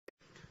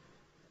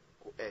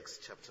Acts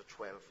chapter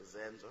 12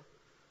 Zenzo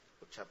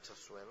chapter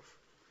 12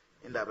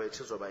 indaba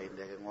yethu izoba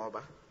yindeke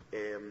ngoba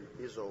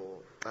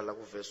izoqala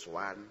ku verse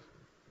 1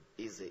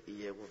 ize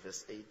iye ku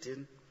verse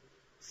 18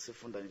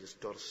 sifunda nje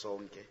story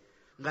sonke.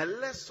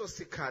 Ngaleso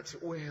sikhathi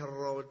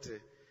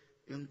uHerode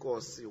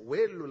inkosi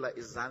welula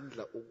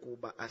izandla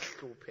ukuba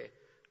ahluphe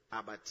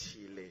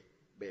abathile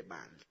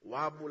bebandla.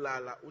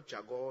 Wabulala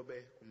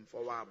uJakobe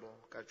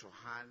umfowabo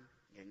kaJohane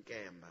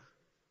ngenkemba.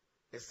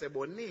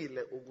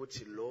 Esebonile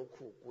ukuthi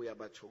lokhu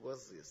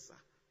kuyabathokozisa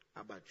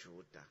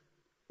abaJuda,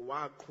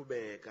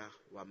 waqhubeka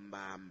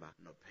wambamba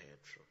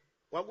noPetro.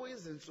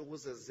 Kwakuyizinsuku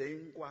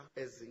zezinkwa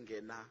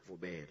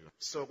ezingenavubelo.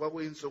 So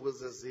kwakuyinsuku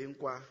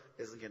zezinkwa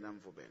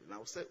ezingenamvubelo.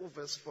 Now say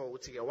verse 4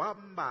 uthi ke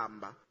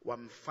wambamba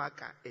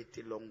wamfaka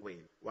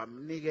etilongweni,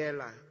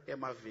 wamnikela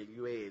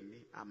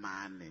emavinyweni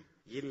amane,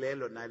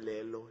 yilelo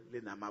nalelo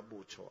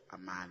linamabutho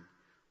amane,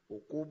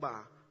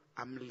 ukuba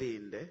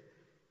amlinde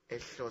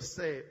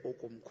ehlose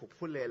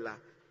ukumkhuphulela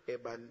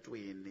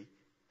ebantwini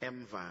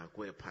emva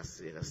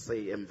kwePhasika.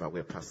 Say emva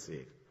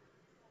kwePhasika.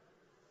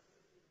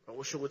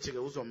 Akusho ukuthi ke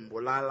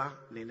uzombulala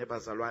nini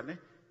bazalwane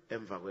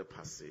emva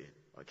kwePhasika.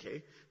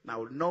 Okay,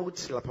 now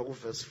note lapha ku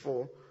verse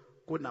 4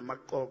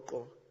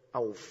 kunamaqoqo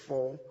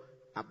awu4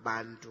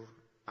 abantu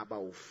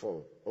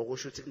abawu4,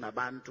 okusho ukuthi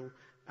kunabantu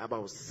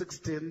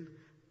abawu16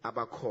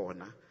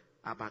 abakhona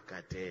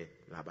abagade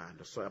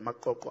labantu. So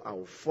amaqoqo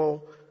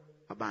awu4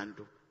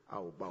 abantu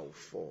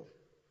awubawu4.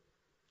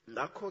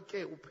 Ngakho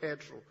ke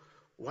uPetro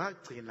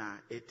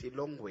wagcina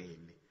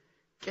etilongweni,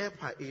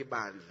 kepha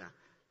ibandla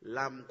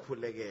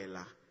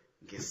lamkhulekela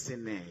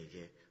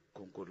ngesineke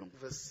kuNkulunkulu.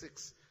 Verse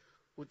 6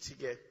 uthi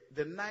ke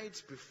the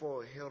night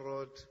before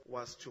Herod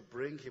was to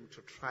bring him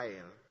to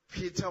trial,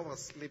 Peter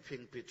was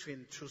sleeping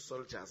between two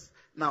soldiers.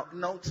 Now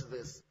note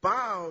this,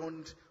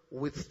 bound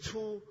with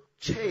 2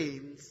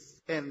 chains,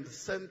 and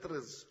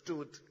sentries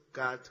stood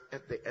guard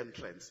at the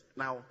entrance.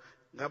 Now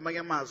ngamanye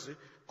amazwi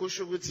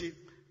kusho ukuthi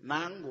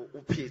nangu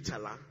uPeter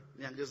la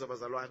nyangizwa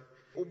bazalwane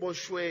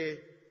uboshwe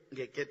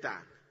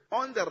ngeketanga.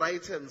 On the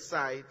right hand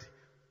side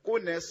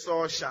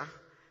kunesosha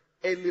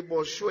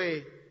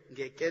eliboshwe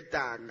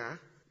ngeketanga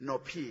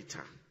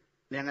noPeter.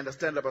 Niyang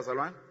understand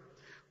bazalwane?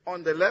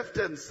 On the left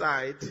hand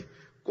side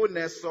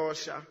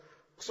kunesosha.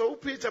 So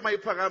uPeter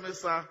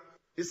mayiphakamisa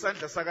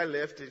isandla saka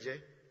left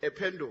nje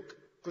ephenduka,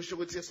 kusho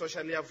ukuthi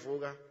isosha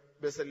liyavuka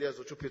bese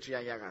liyazothi uPeter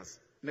uyanyakaza.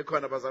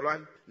 Nikhona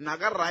bazalwane?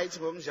 Naka right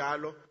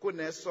ngokunjalo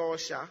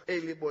kunesosha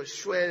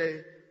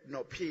eliboshwe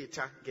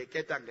noPeter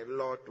ngeketanga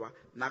elilodwa,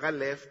 naka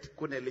left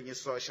kunelinye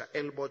isosha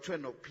elibothwe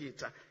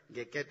noPeter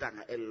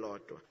ngeketanga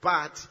elilodwa.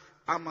 But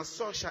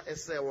amasosha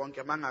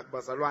esewonke mangaki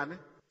bazalwane?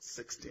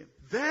 16.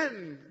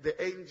 Then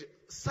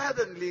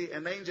suddenly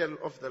an angel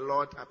of the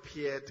Lord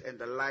appeared, and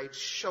the light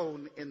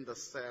shone in the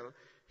cell.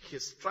 He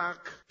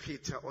struck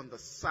Peter on the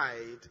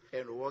side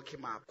and woke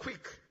him up.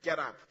 Quick, get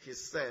up, he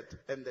said,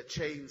 and the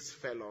chains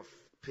fell off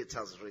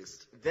Peter's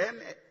wrist. Then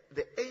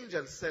the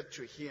angel said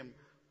to him,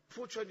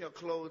 put on your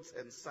clothes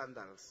and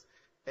sandals.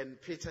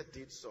 And Peter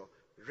did so.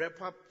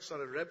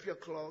 Wrap your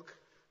cloak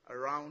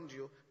around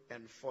you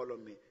and follow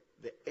me.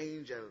 The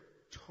angel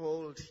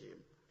told him.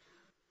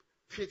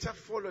 Peter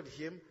followed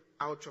him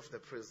out of the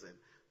prison,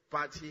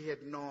 but he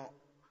had no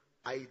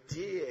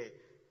idea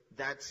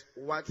that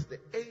what the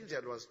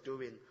angel was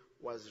doing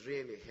was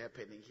really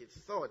happening. He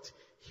thought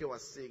he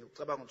was seeing.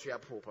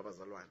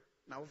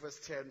 Now verse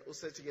 10,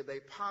 they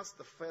passed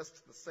the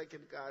first, the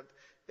second guard,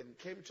 and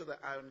came to the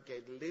iron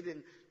gate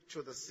leading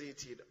to the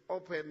city. It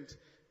opened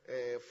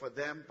for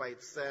them by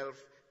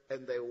itself,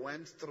 and they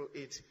went through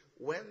it.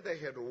 When they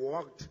had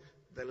walked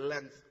the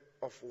length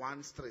of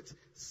one street,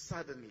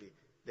 suddenly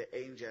the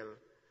angel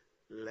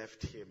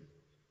left him.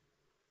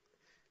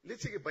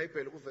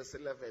 Verse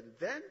 11,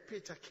 then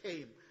Peter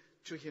came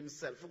to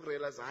himself.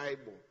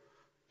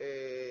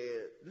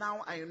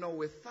 Now I know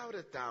without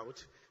a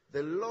doubt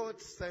the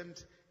Lord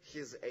sent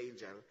his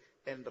angel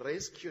and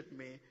rescued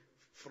me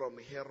from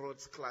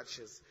Herod's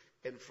clutches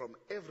and from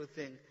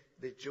everything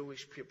the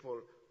Jewish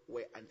people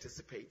were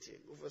anticipating.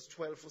 Verse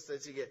 12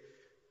 says,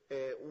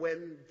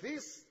 when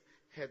this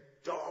had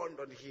dawned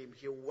on him,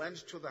 he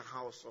went to the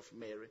house of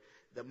Mary,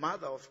 the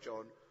mother of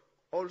John,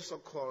 also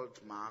called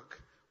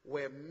Mark,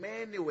 where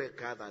many were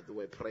gathered,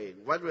 were praying.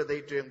 What were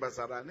they doing,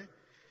 Bazarane?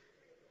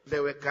 They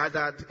were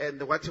gathered,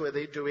 and what were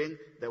they doing?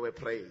 They were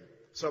praying.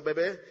 So,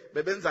 bebe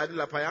nzadi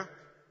lapaya,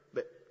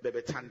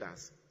 bebe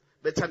tandas.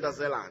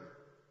 Betandazelana.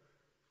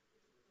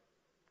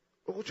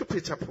 Ukuthi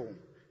Peter phuma.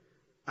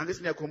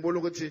 Angithi ngiyakhumbula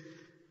ukuthi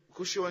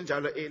kushiwo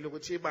njalo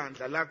ukuthi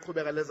ibandla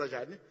laqhubeka leza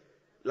njani?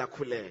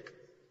 Lakhuleka.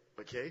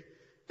 Okay?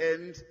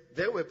 And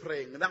they were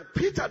praying. Now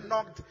Peter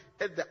knocked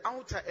at the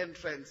outer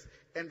entrance,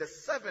 and a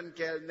servant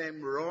girl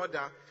named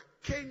Rhoda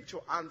came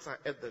to answer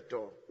at the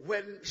door.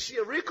 When she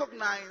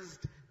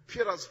recognized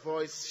Peter's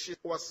voice, she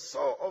was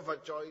so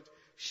overjoyed,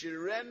 she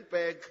ran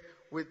back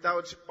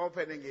without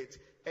opening it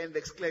and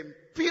exclaimed,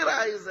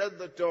 Peter is at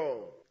the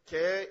door.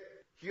 Okay?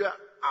 You are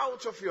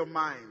out of your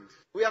mind.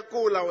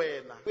 Uyakula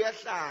wena.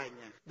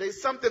 Uyahlanya. There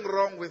is something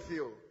wrong with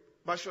you.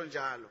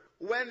 Bashonjalo.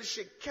 When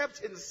she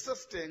kept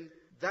insisting,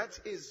 that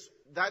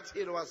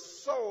it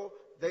was so,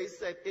 they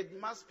said it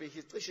must be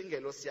his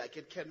Tishingelo,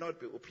 it cannot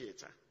be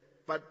Peter.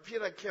 But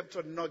Peter kept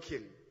on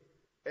knocking.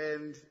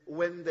 And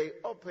when they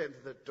opened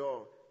the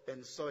door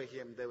and saw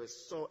him, they were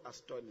so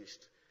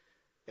astonished.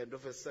 And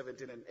verse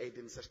 17 and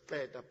 18 says,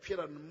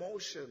 Peter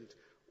motioned,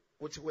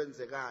 which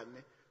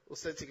wenzegane, who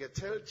said,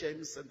 tell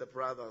James and the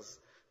brothers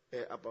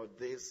about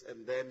this.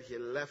 And then he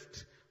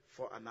left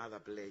for another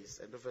place.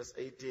 And verse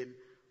 18,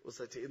 who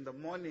said, in the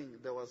morning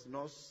there was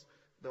no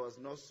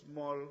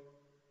small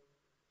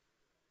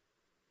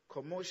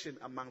commotion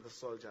among the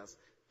soldiers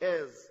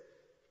as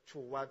to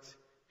what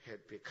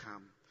had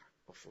become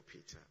of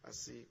Peter.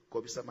 Asi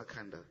gobisa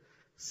makhanda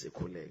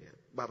sikhuleke.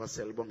 Baba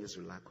siyalibonga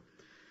izwi lakho.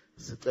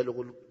 Sicela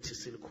ukuthi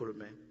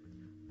silikhulume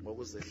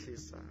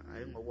ngokuzehlisa,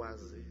 hayi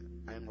ngokwazi,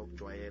 hayi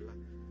ngokujwayela,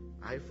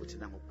 hayi futhi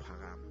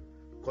nangokuphakama,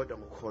 kodwa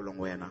ngokukholwa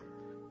kuwena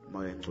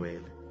Moya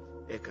Ngcwele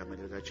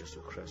egameni lika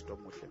Jesu Kristu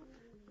omuhle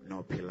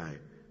nophilayo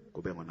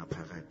kube ngona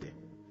phakade.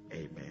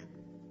 Amen.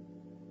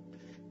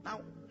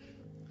 Now,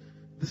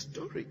 the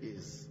story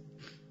is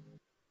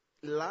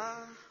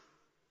la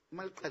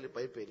maliqala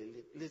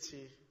iBhayibheli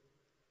lithi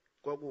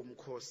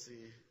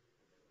kwakuwumkhosi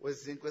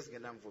wezinkwa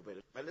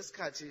ezingenamvubelo.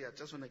 Ngalesikhathi, I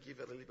just want to give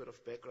a little bit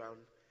of background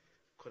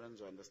khona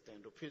nizo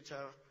understand.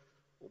 Peter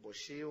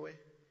uboshiwe,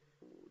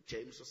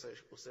 James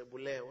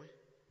usebulewe.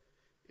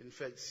 In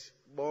fact,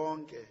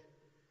 bonke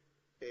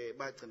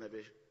bagcina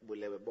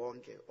bebulewe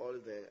bonke, all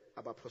the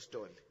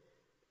apostoli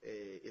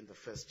in the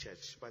first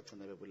church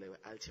bagcina bebulewe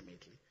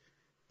ultimately,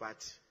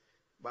 but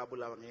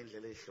babulawa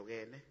ngendlela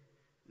ezihlukene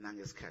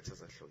nangesikhathi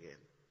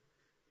ezahlukene.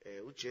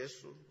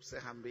 uJesu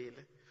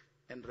usehambile,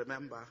 and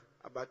remember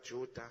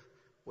abaJuda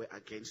were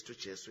against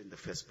uJesu in the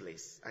first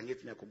place.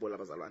 Angithi niyakhumbula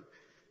bazalwane.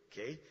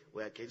 Okay,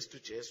 were against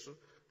uJesu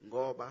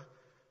ngoba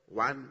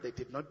one, they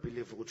did not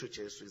believe ukuthi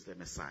uJesu is the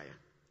Messiah.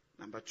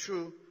 Number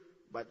two,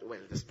 but well,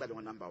 the starting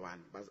on number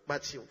one,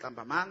 but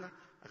uqamba manga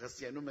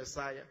akasiyena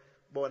uMessiah.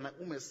 Bona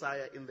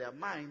uMessiah in their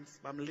minds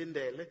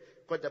bamlindele,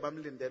 kodwa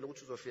bamlindele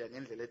ukuthi uzofika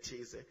ngendlela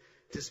ethize,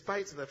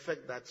 despite the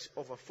fact that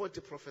over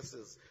 40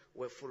 prophecies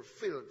were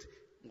fulfilled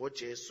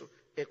ngoJesu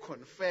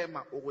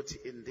econfirma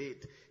ukuthi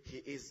indeed he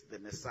is the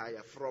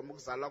Messiah. From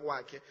ukuzalwa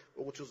kwakhe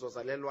ukuthi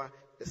uzozalelwa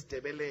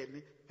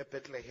esitebeleni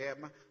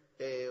eBethlehem,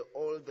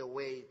 all the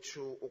way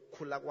to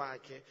ukukhula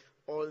kwakhe,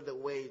 all the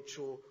way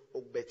to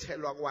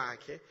ukubethelwa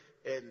kwakhe,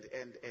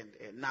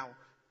 and now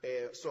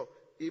so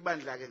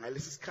ibandla ke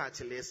ngalesi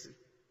sikhathi lesi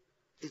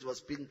it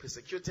was being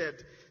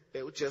persecuted.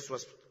 uJesu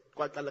was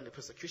kwaqala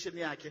ngepersecution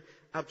yakhe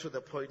up to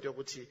the point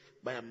yokuthi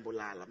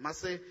bayambulala.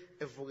 Mase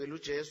evukile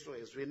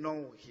uJesu, as we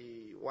know,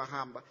 he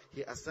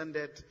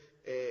ascended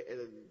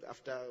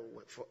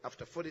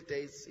after 40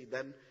 days. He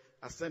then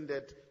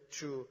ascended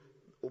to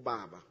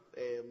ubaba.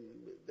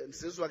 Then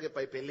sizwa ke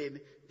eBhayibhelini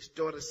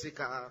story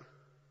sika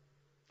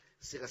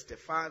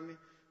Stefani,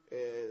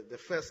 the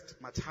first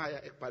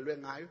martyr ekubhalwe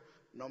ngayo,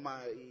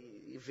 noma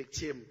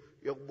victim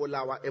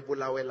yokubulawa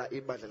ebulawela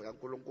ibandla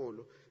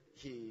likaNkulunkulu.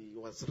 He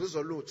was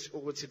resolute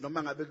ukuthi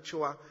noma ngabe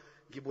kuthiwa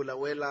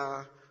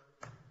ngibulawela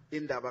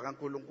indaba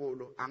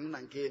kaNkulunkulu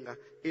anginankinga,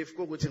 if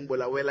kukuthi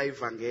ngibulawela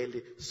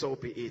ivangeli, so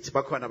be it.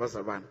 Bakhona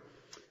abazalwane.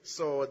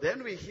 So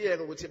then we hear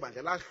ukuthi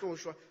ibandla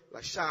lahlushwa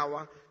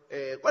lashawa.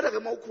 Kodwa ke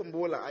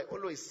mawukhumbula, I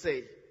always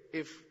say,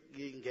 if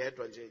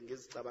ngingedwa nje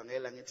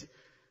ngizicabangela ngithi,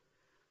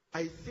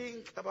 I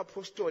think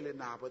abapostoli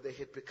nabo, they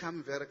had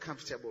become very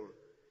comfortable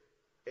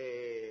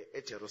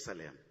at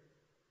Jerusalem.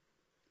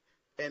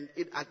 And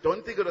I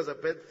don't think it was a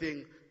bad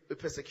thing, the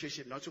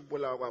persecution, not to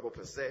bulawa kwabo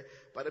per se,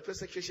 but the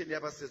persecution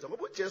yabasizwa.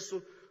 Ngoba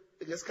uJesu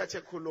ngesikhathi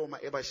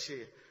ekhuluma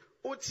ebashiya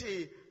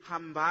uthi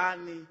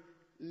hambani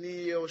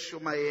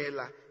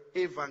niyoshumayela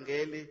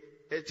ivangeli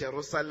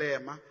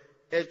eJerusalem,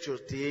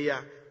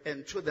 eJudea,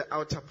 and to the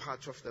outer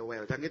part of the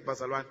world. Angithi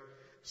bazalwane.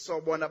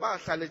 So bona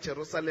bahlala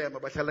eJerusalem,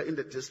 bahlala in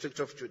the district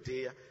of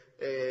Judea.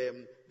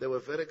 They were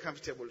very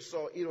comfortable.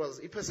 So it was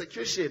a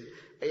persecution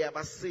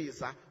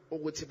eyabasiza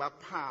ukuthi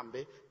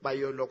baphambe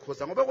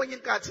bayolokhoza. Ngoba kwenye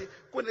inkathi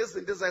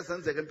kunezinto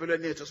ezayenzeka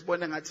empilweni yethu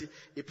sibone ngathi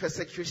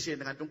i-persecution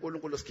kanti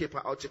uNkulunkulu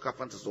sikhipha out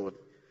comfort zone.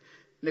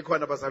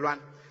 Nikhona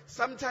bazalwane.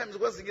 Sometimes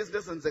kwezinye izinto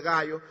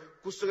ezenzekayo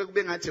kusuke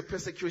kube ngathi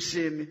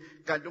persecution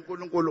kanti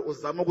uNkulunkulu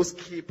uzama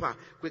ukusikhipha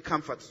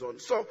kwi-comfort zone.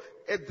 So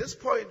at this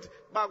point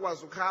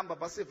bakwazi ukuhamba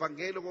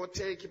basivangeli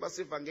ko-Turkey,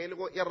 basivangeli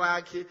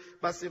ko-Iraq,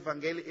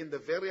 basivangeli in the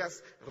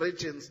various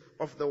regions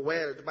of the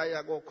world,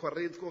 baya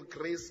ko-Corinth,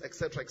 ko-Greece,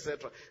 etc.,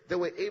 etc. They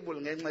were able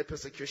ngenxa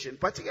persecution.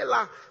 But ke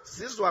la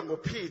sizwa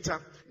ngoPeter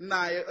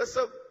naye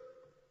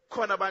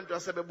khona abantu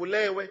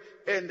asebebulewe,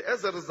 and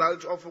as a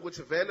result of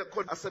ukuthi vele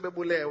khona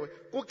asebebulewe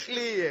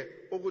ku-clear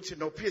ukuthi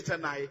noPeter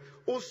naye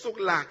usuku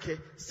lakhe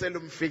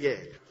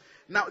selumfikele.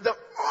 Now the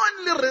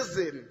only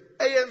reason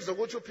eyenza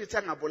ukuthi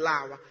uPeter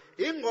angabulawa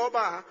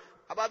ingoba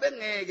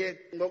ababengeke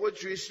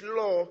ngokwe-Jewish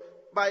law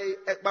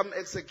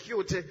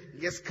bam-execute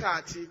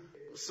ngesikhathi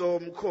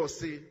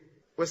somkhosi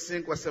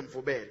wesinkwa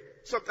semvubelo.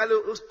 So qale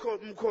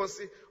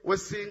umkhosi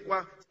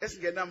wesinkwa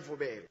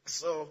esingenamvubelo.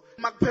 So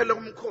makuphela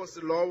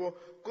umkhosi lowo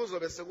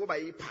kuzobe sekuba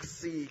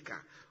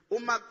yiphasika,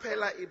 uma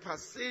kuphela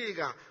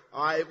iphasika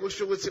hayi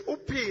kusho ukuthi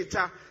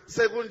uPeter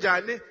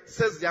sekunjani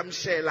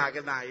seziyamshela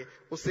ke naye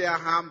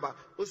useyahamba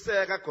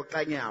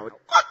useyakagoqa nyawo.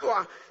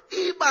 Kodwa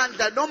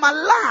ibandla noma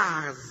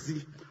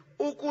lazi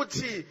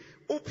ukuthi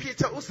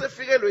uPeter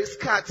usefikelwe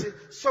isikhathi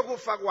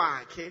sokufa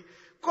kwakhe,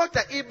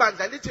 kodwa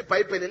ibandla lithi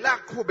iBhayibheli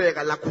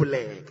laqhubeka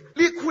lakhuleka.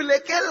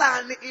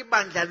 Likhulekelani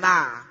ibandla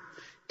na?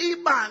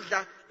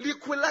 Ibandla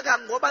likhuleka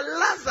ngoba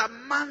laza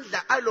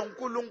amandla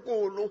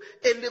aloNkulunkulu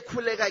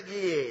elikhuleka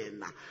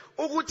kuyena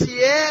ukuthi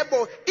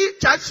yebo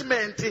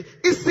ijudgment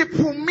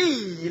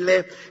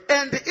isiphumile,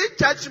 and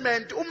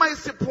ijudgment uma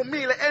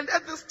isiphumile, and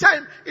at this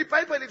time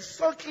iBhayibheli is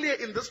so clear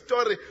in this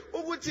story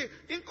ukuthi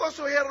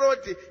inkosi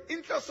uHerodi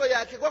inhloso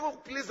yakhe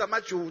kwakuplease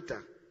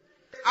amaJuda.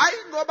 Hayi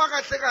ngoba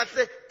kahle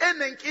kahle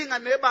enenkinga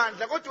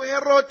nebandla, kodwa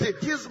uHerodi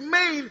his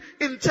main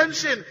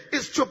intention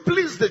is to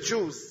please the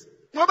Jews.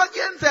 Ngoba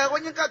kuyenzeka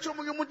kwenye inkathi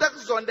umunye umuntu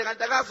akuzonde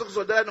kanti akazi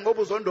ukuzondelana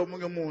ngoba uzonda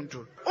omunye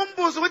umuntu.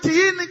 Umbuzo ukuthi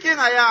yini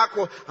inkinga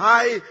yakho?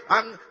 Hayi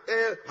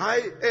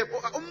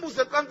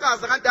umbuzo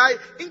enkankaza kanti hayi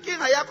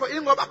inkinga yakho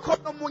ingoba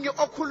khona omunye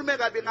okhulume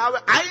kabi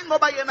ngawe, hayi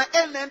ngoba yena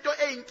enento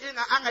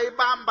eyinkinga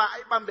angayibamba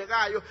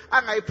ayibambekayo,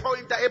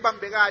 angayipointa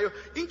ebambekayo.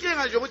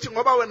 Inkinga nje ukuthi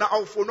ngoba wena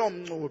awufuna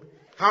umncubi.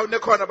 Hawu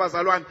nekhona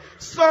bazalwane.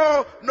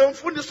 So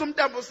nomfundisi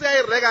umntambo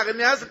useyayireka ke,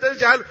 niyazi into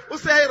enjalo,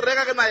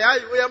 useyayireka ke naye,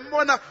 hayi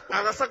uyambona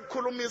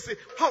akasakukhulumisi.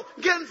 Hawu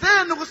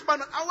ngenzeni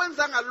ukusibana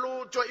awenza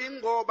ngalutho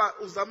ingoba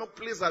uzama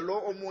ukuplease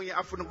lo omunye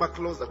afuna ukuba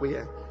closer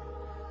kuyena.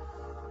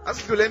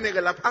 Asidluleni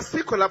ke lapha,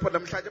 asikho lapho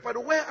namhlanje, but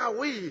where are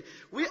we?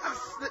 We are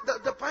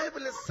the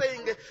Bible is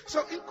saying,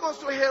 so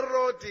inkosi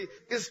uHerodi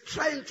is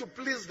trying to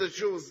please the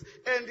Jews,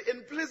 and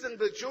in pleasing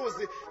the Jews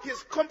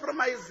he's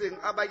compromising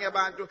abanye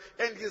abantu,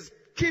 and he's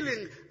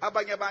killing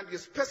abanye abantu,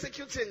 is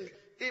persecuting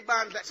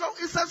ibandla. So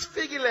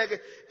isasifikile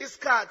ke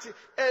isikhathi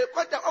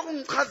kodwa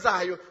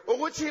okungichazayo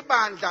ukuthi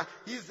ibandla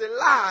yize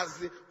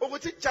lazi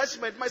ukuthi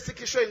judgment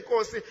mayikhishwe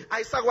inkosi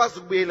ayisakwazi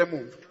ukubuyela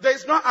emuva. There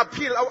is no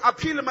appeal, or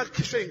appeal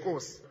mayikhishwe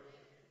inkosi.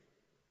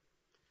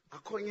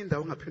 Akhona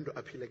indawo ongaphinda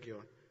aphile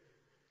kuyona.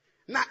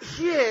 Now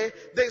here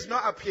there is no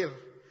appeal.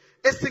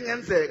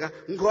 Esingenzeka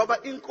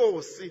ngoba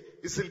inkosi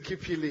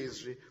isilikhiphile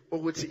izwi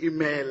ukuthi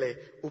imele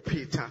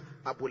uPeter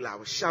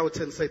abulawe. Shout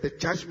and say the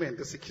judgment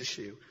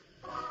isikhishiwe.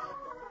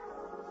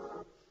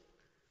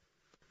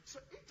 So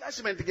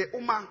judgment ke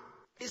uma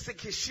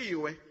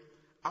isikhishiwe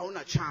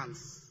awuna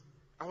chance.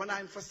 I want to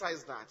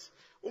emphasize that.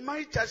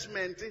 Uma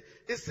judgment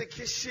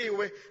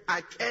isikhishiwe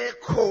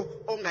akekho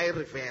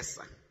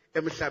ongayireversa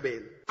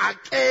emhlabeni.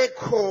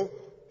 Akekho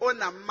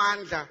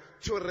onamandla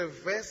to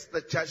reverse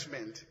the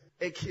judgment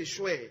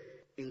ekhishwe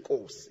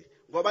inkosi.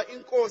 Ngoba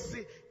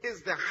inkosi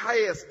is the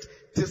highest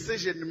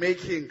decision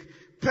making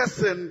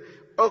person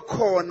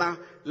okhona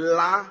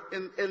la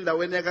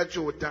endaweni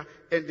kaJuda,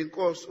 and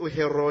inkosi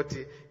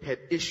uHerodi had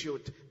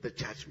issued the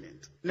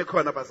judgment.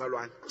 Nikhona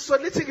bazalwane. So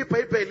lithi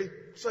iBhayibheli,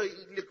 so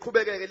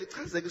liqhubekeke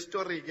lichazeke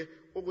istory ke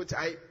ukuthi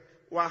hayi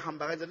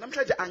wahamba kanjani.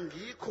 Namhlanje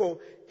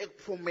angikho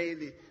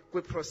ekuphumeni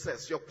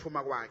kwiprocess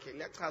yokuphuma kwakhe.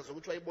 Liyachaza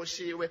ukuthi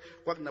wayiboshiwe,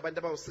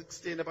 kwakunabantu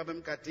abawu-16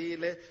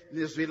 ababemgadile,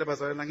 nizwile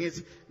bazalwana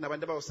ngithi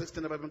nabantu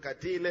abawu-16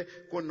 ababemgadile,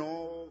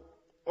 kuno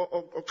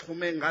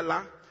oxhume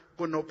ngala,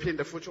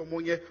 kunophinde futhi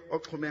omunye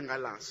oxhume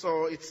ngala.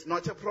 So it's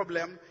not a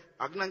problem,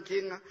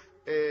 akunankinga.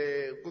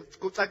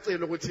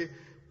 Kucacile ukuthi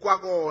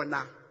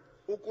kwakona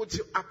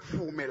ukuthi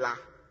aphume la.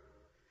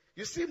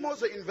 You see,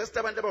 Moses invest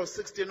abantu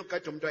abawu-16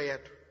 ukugada umuntu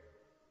oyedwa.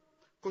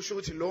 Kusho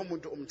ukuthi lo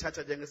muntu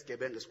umthatha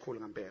njengesigebengu esikhulu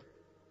ngempela.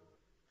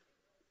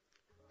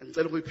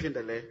 Ngicela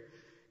ukuyiphinda le.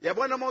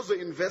 Yabona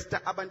Moses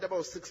investor abantu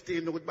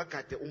abawu-16 ukuthi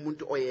bagade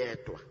umuntu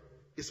oyedwa,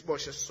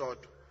 isiboshwe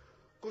sisodwa.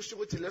 Kusho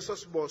ukuthi leso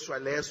siboshwa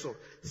leso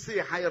si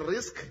high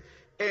risk,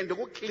 and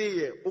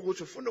kuclear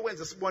ukuthi ufuna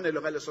ukwenza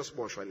isibonelo ngaleso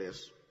siboshwa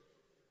leso.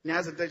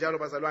 Niyazi into enjalo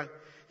bazalwane.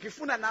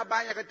 Ngifuna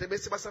nabanye kade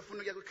bese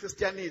basafuna ukuya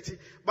kuChristianity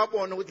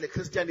babone ukuthi le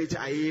Christianity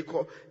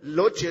ayikho,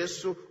 lo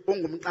Jesu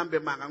ungumqambe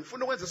manga.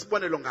 Ngifuna ukwenza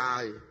isibonelo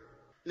ngaye.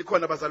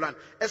 Nikhona bazalwane,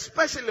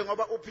 especially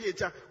ngoba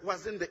uPeter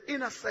was in the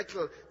inner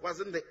circle,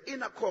 was in the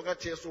inner core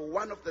kaJesu,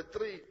 one of the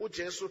three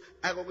uJesu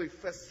akuyi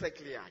first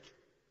circle yakhe.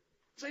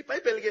 So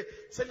iBhayibheli ke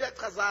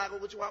seliyachazaka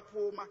ukuthi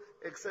waphuma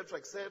etc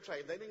etc,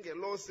 and then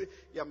ingelosi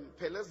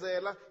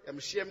yamphelezela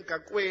yamshiya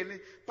emgaqweni.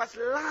 But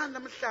la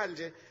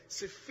namhlanje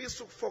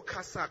sifisa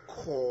ukufocusa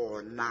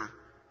khona,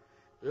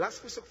 la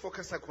sifisa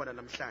ukufocusa khona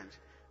namhlanje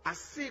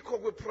asikho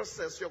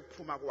kwiprocess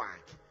yokuphuma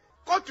kwakhe,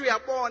 kodwa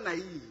uyabona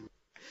yini.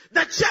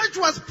 The church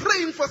was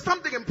praying for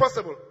something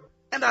impossible.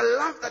 And I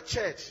love that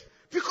church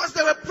because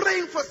they were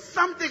praying for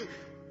something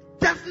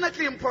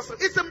definitely impossible.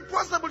 It's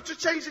impossible to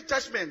change the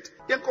judgment.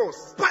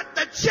 But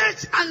the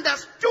church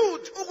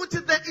understood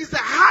that there is a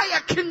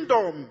higher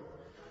kingdom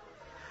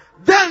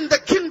than the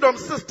kingdom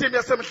system. The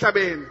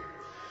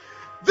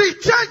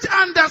church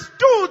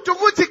understood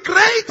that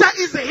greater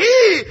is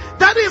he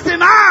that is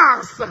in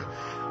us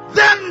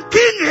than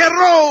King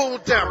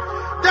Herod.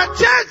 The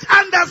church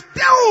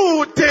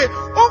understood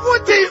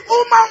ukuthi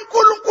uma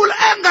uNkulunkulu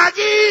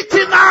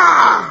engakithi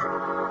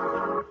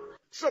na.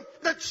 So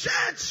the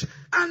church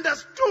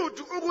understood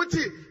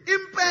ukuthi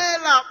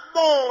impela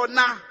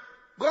bona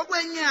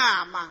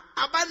ngokwenyama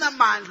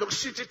abanamandla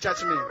okushintsha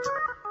ijudgment.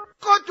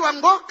 Kodwa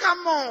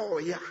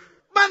ngokamoya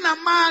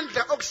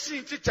banamandla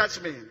okushintsha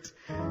ijudgment.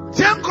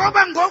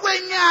 Njengoba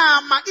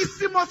ngokwenyama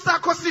isimo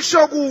sakho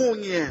sisho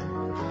kunye.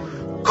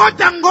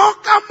 Kodwa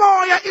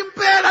ngokamoya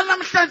impela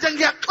namhlanje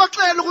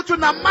ngiyaxoxela ukuthi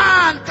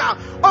unamandla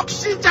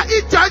okushintsha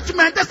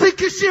ijudgment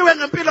esikhishiwe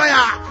ngempilo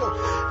yakho.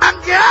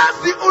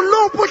 Angiyazi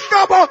uluphi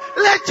uhlobo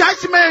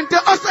le-judgment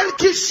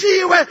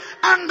oselikhishiwe.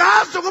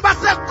 Angazi ukuba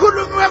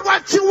sekukhulunywe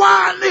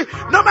kwathiwani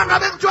noma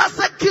ngabe kuthiwa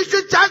sekukhishwe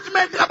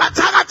ijudgment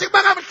ngabathakathi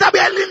bakamhlaba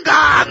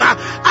yalingana.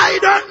 I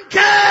don't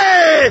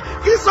care.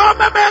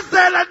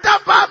 Ngizomemezela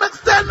ntambama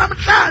ekuseni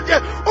namhlanje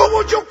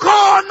ukuthi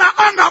ukhona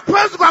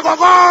ongaphezu kwako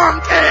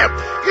konke.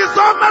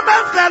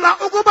 Ngizomemezela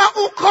ukuba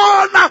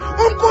ukhona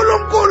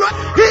uNkulunkulu.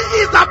 He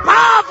is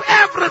above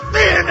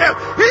everything.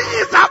 He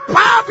is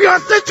above your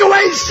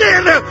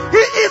situation.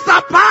 He is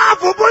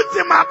above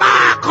ubunzima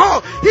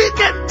bakho. He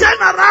can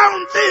turn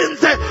around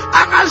things.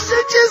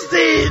 Angashintsha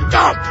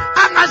izinto.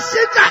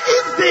 Angashintsha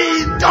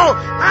izinto.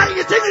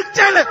 Angithi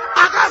ngitshele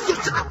akazi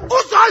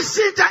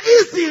uzoshintsha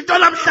izinto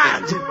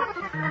namhlanje.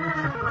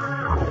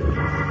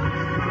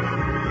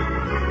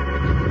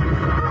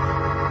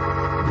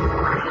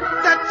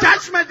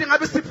 Judgment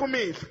ingabe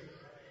siphumile.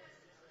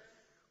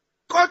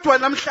 Kodwa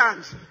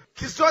namhlanje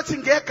ngizothi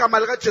ngegama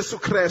lika Jesu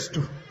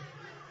Kristu.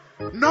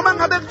 Noma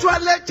ngabe kuthiwa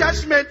le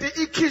judgment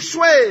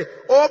ikhishwe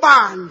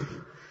obani.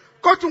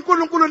 Kodwa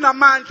uNkulunkulu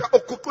namandla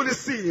okuguqula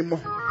isimo.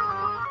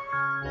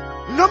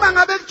 Noma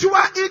ngabe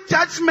kuthiwa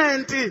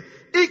ijudgment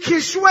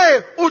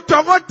ikhishwe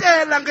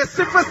udokotela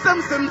ngesifo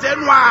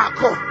semzimbeni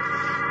wakho.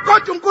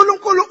 Kodwa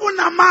uNkulunkulu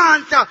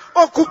unamandla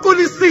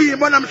okuguqula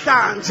isimo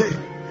namhlanje.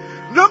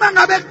 Noma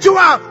ngabe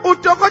kuthiwa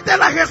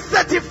udokotela has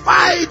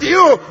certified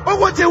you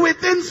ukuthi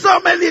within so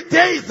many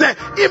days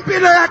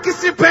impilo yakhe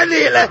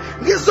isiphelile.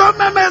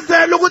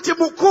 Ngizomemezela ukuthi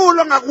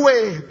mukhulu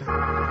ngakuwena.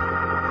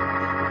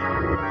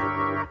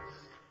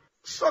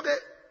 So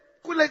ke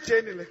kule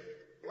journey le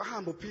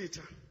wahamba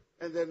uPeter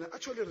and then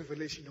actually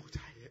revelation ukuthi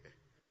hayi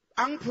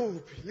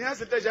angiphuphi.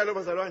 Niyazi into enjalo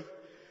bazalwane.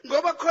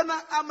 Ngoba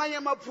khona amanye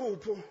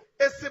amaphupho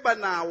esiba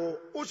nawo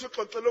uthi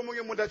uxoxela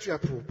omunye umuntu athi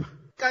uyaphupha.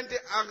 Kanti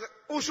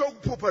usho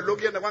ukuphupha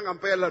lokuyena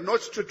kwangampela,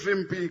 not to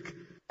dream big.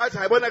 Athi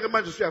hayibona ke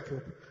manje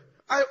usuyaphupha.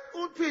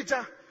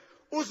 uPeter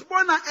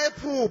uzibona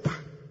ephupha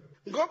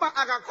ngoba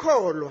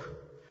akakholwa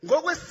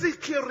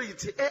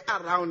ngokwe-security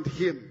around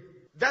him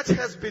that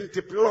has been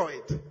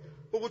deployed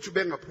ukuthi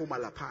ubengaphuma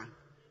lapha.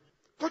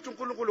 Kodwa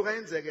uNkulunkulu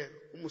kayenzeke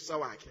umusa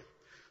wakhe.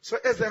 So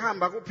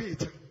ezehamba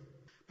kuPeter,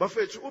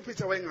 bafethu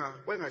uPeter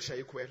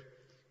wengashayi ikhwela.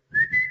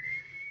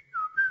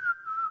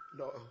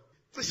 No.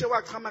 Cishe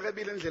wachama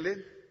kabili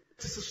endleleni.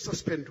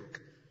 Sisiphenduka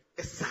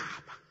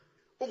esaba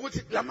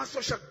ukuthi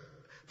lamasosha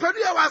phela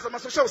uyawazi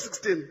amasosha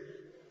u16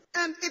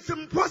 and it's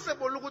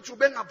impossible ukuthi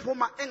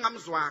ubengaphuma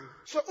engamzwanga.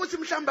 So uthi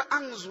mhlamba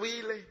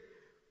angizwile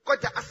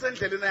kodwa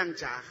asendleleni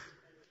yangijaha.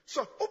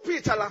 So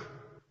uPeter la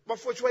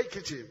bafuthu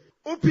wayigijima.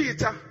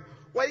 uPeter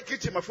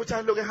wayigijima futhi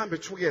aloku ehamba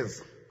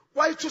ethukeza.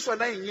 Wayithuswa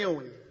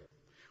nayinyoni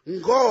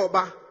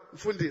ngoba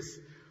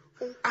mfundisi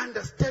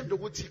understand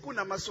ukuthi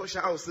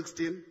kunamasosha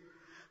awu16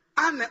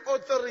 ane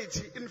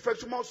authority. In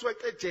fact uma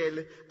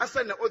usuweqejele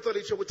asene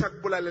authority ukuthi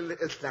akubulalele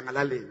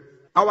esidlangalaleni.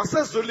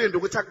 Awasezulinde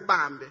ukuthi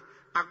akubambe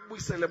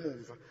akubuyisele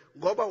emumva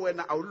ngoba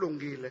wena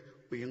awulungile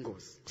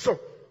uyingozi. So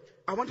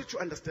I want you to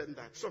understand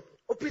that. So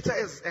uPeter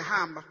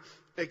ehamba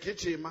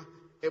egijima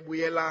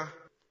ebuyela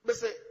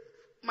bese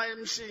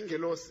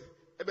mayemshingelosi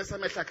ebese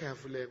amehla akhe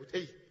yavuleka ukuthi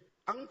hey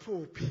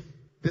angiphuphi,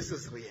 this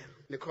is real.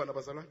 Nikhona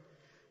bazalwane?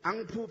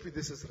 Angiphuphi,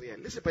 this is real.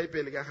 Lesi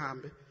iBhayibheli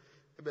kahambe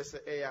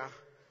ebese eya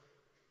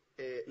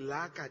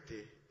la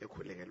kade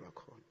ekhulekelwa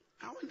khona.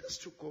 I want us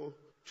to go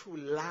to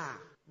la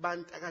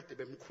bantu akade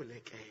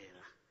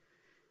bemkhulekela.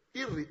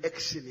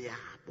 I-reaction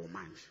yabo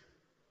manje.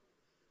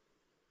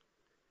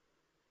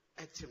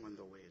 Acting on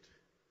the word.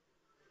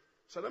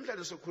 So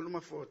namhlanje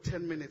sokhuluma for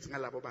 10 minutes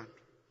ngalabo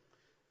bantu.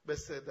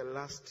 Bese the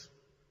last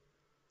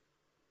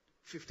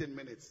 15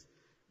 minutes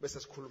bese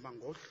sikhuluma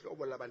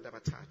ngohlobo labantu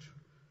abathathu.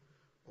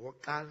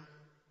 Owokuqala,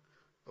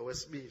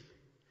 owesibili,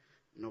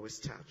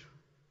 nowesithathu.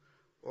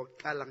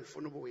 Owokuqala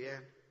ngifuna ube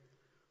uyena.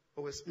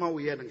 Owesima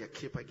uyena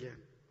ngiyakhipha kuyena.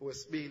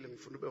 Owesibili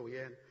ngifuna ube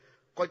uyena.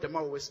 Kodwa ma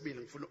owesibili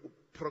ngifuna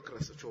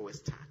uprogress to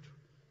owesithathu.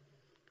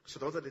 So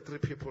those are the three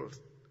people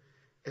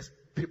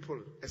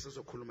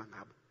esizokhuluma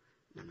ngabo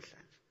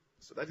namhlanje.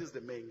 So that is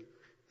the main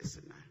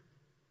scenario.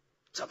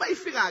 So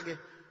bayifika ke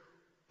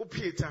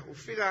uPeter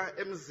ufika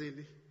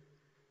emzini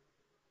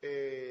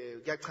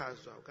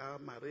kuyachazwa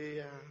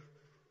kaMaria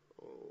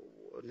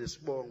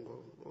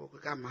nesibongo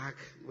kaMark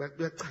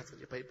kuyachaza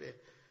nje eBhayibheli.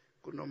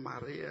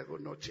 KunoMaria,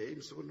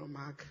 kunoJames,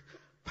 kunoMark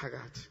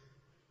phakathi.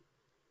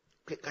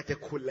 Kade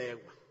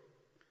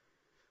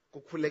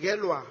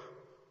kukhulekelwa.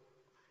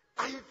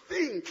 I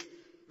think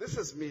this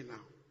is me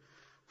now.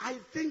 I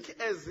think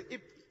as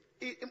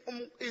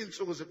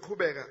insuku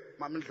ziqhubeka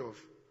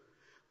mamndlovu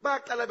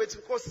baqala bethi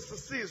Nkosi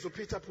sisize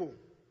uPeter Phu.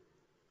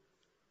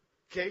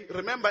 Okay,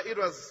 remember it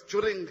was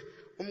during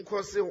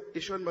umkhosi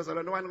ishoni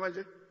bazalwane wani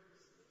kanje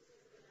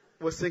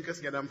wesinke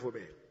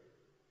singenamvubelo.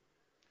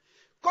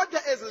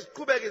 Kodwa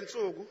eziqhubeka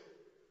insuku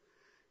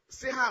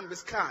sihamba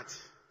isikhathi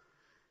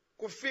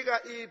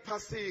kufika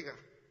iphasika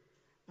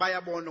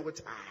bayabona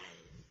ukuthi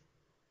hayi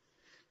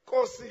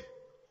Nkosi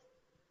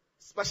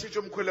sibashintshe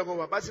umkhuleko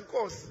wabo bathi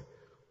Nkosi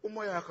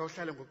umoya wakho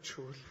uhlale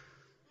ngokuthula.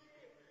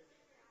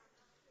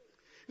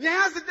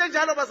 Niyazi into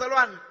enjalo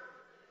bazalwane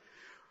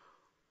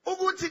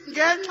ukuthi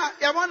ngenxa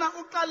yabona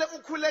uqale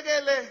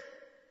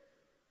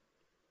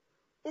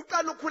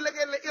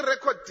ukhulekele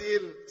i-record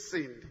deal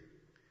Sindi.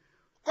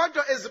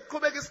 Kodwa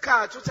eziqhubeka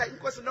isikhathi uthi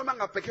Inkosi noma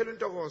ngabhekhela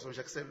intokozo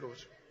nje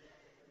kuselusha.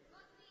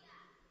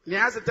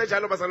 Niyazi into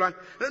enjalo bazalwane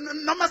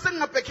noma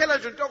sengingabhekhela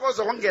nje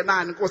intokozo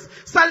kongenani Nkosi.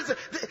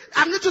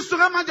 Angithi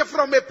usuka manje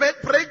from a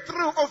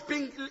breakthrough of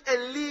being a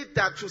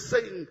leader to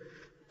saying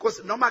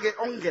Nkosi noma ke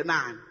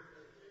ongenani.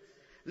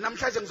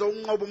 Namhlanje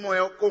ngizonqoba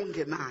umoya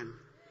kongenani.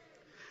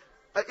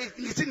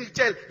 Ngithi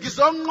ngitshela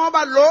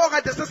ngizonqoba lo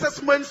kade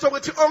sesesimweni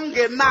sokuthi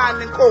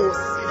ongenani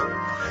Nkosi.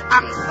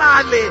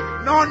 Angisale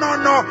no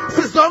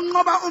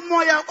sizonqoba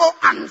umoya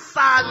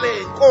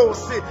angisale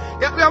Nkosi.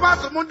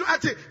 Uyabazi umuntu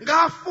athi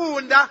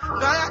ngafunda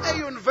ngaya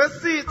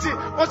e-university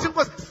othi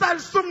Nkosi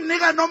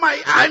salisunginika noma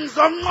hayi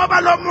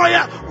ngizonqoba lo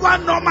moya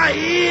kwanoma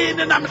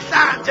yini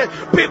namhlanje.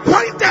 Be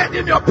pointed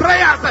in your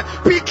prayers,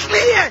 be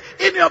clear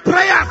in your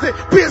prayers,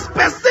 be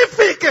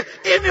specific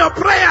in your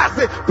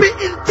prayers, be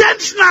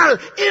intentional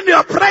in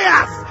your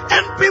prayers,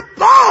 and be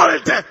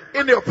bold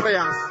in your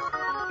prayers.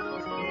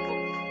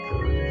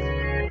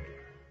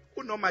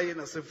 Noma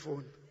yena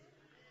sefoni.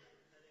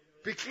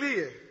 Be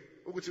clear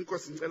ukuthi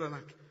Inkosi ngicela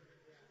nakhe.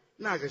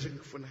 Naka nje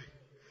ngikufunayo.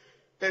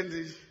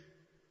 And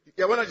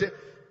yabona nje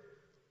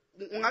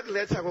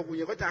ungakuletha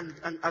kokunye kodwa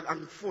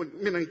angifuni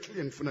mina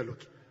ngiclear ngifuna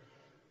lokho.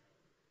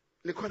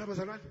 Nikhona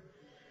bazalwane?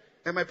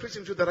 Am I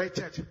preaching to the right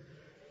church?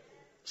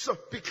 So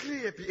be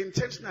clear, be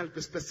intentional,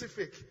 be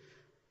specific.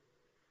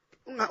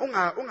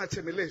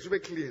 Ungathemelezi ube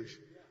clear nje.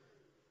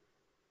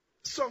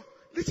 So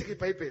lithi ke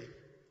iBhayibheli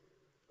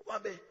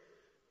wabe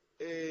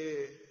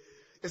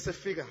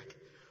esefika ke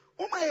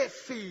uma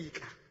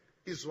efika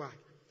izwakhe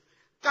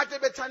kade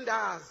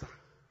bethandaza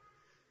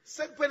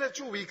sekuphele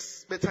 2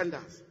 weeks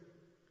bethandaza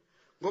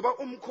ngoba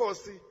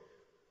umkhosi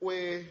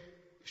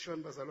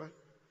ishoni bazalwane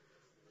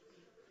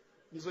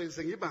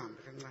ngizoyize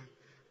ngibambe kancane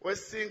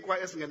wesinkwa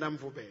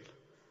esingenamvubelo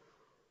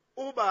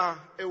uba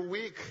a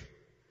week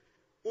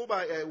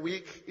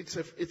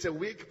it's a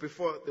week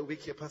before the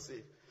week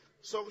yephasika.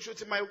 So kusho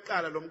ukuthi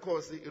mayoqala lo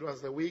mkhosi it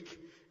was the week,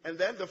 and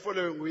then the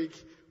following week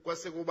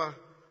kwase kuba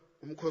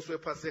umkhosi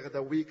wephasika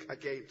the week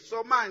again.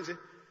 So manje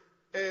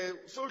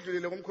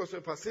sodlulile umkhosi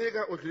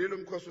wephasika udlulile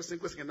umkhosi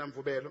wesinke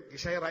esingenamvubelo.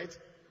 Ngishaye right?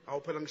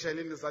 Awu phela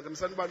ngishayeleni izandla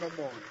msaniba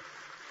nomoya.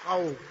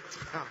 Awu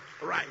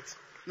right.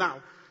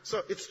 Now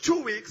so it's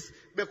 2 weeks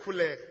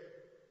bekhuleka.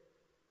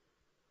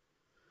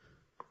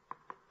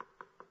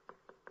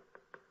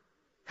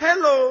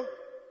 Hello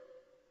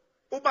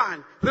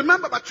ubani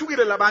remember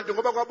bathukile labantu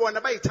ngoba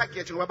kwabona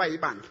bayitarget ngoba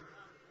bayibandla.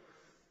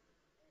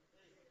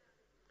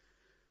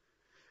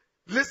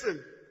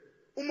 Listen,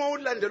 uma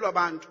ulandelwa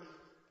abantu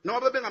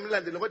noma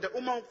bengamlandeli kodwa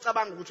uma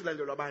ucabanga ukuthi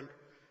ulandelwa abantu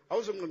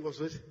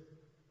awuzonqinqoza ukuthi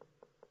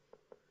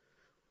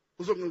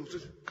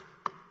uzonqinqoza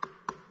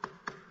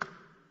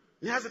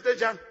niyazi into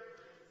enjani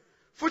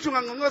futhi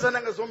unganqinqoza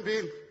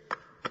nangezombili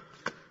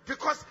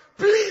because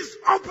please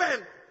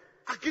open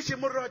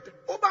agijima uroda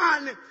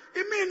ubani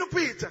imini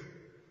uPeter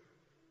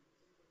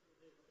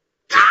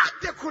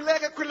kade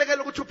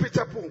khulekela ukuthi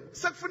uPeter phuma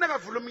sekufuneka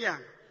avule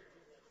umnyango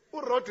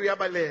uroda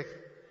uyabaleka.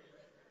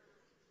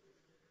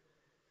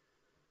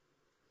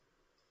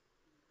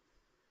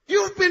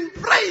 You've been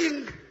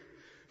praying.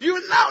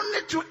 You now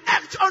need to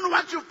act on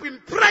what you've been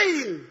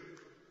praying.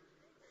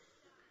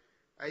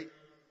 Right?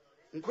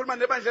 You've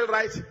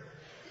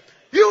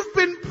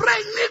been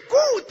praying.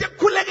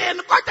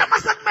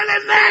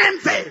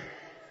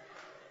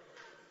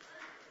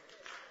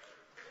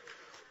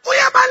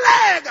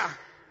 Uyabalega.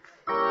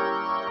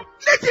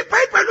 Lithi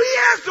iBhayibheli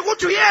uyesu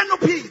ukuthi uyena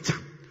uPeter.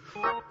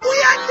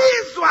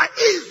 Uyalizwa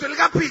izwi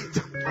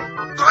likaPeter.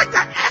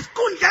 Kodwa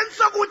esikhundleni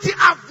sokuthi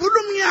avule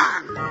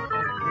umnyango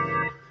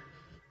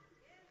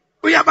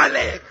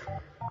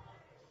uyabaleka.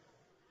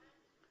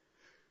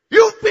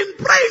 You've been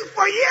praying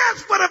for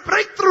years for a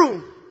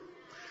breakthrough.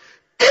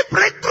 A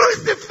breakthrough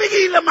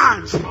isifikile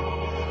manje.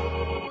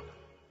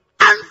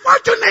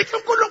 Unfortunately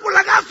uNkulunkulu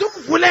akazi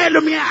ukuvulela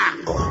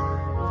umnyango.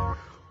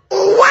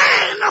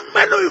 Uwena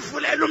kumele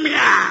uyivulela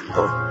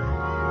umnyango.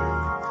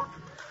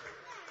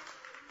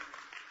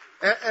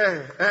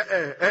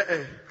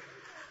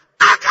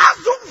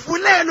 Akazi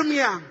ukuvulela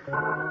umnyango.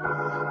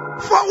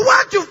 For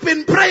what you've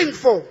been praying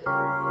for.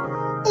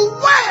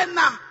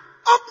 Uwena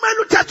okumele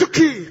uthathe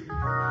ukhiye.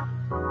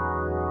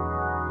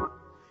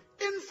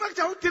 In fact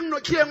awudingi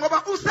nokhiye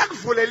ngoba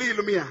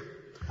usakuvulelile umnyango.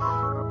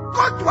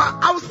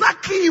 Kodwa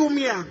awusakhiyi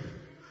umnyango.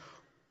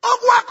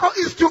 Okwakho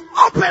is to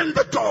open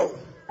the door.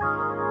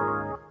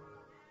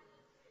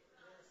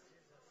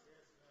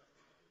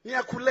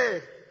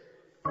 Niyakhuleka.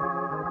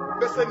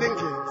 bese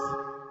ningenzi.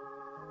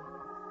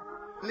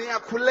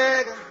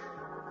 Niyakhuleka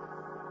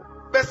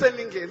bese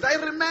ningenzi. I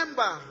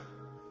remember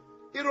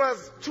it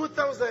was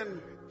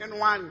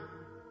 2001.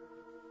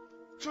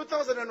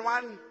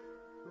 2001,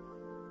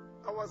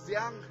 I was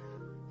young.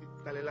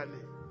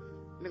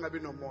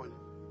 Ningabi no more.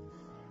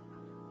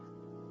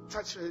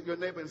 Touch your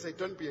neighbor and say,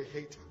 don't be a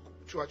hater.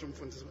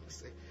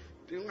 Say,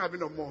 Ningabi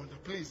no more.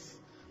 Please.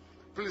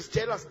 Please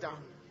tell us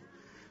down.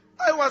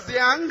 I was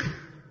young,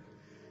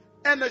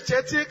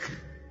 energetic,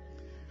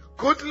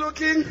 good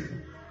looking.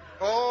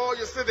 Oh,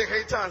 you see the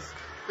haters.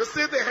 You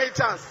see the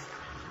haters.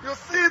 You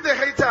see the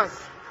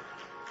haters.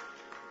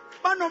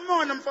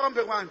 Banomona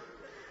mfambe one.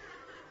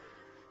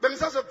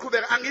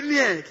 Bengisazoqhubeka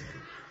angiyeke.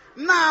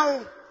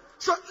 Now,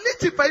 so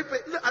lithi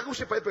Bible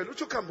akusho iBhayibheli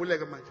uthi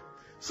ukhambuleke manje.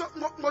 So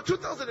ngo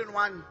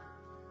 2001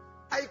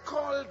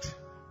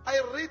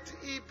 I read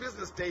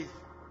e-business day.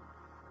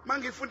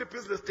 Mangifunda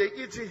i-business day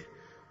ithi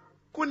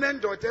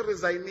kunendoda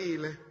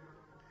eresignile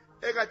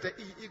ekade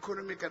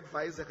i-economic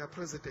advisor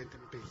ka-President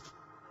Mbeki.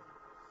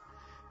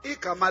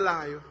 Igama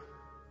layo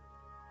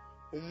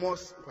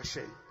uMos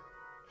Ngwasheng.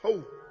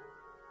 Ho.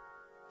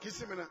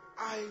 Ngithi mina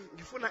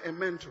ngifuna a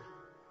mentor.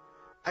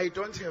 I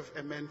don't have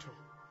a mentor.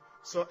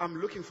 So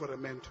I'm looking for a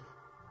mentor.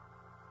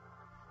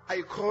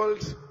 I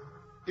called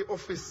the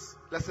office,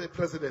 let's say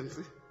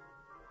presidency.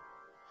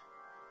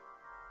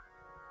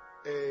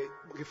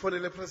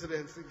 Ngifonele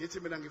presidency, ngithi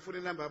mina ngifuna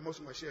inamba yaMos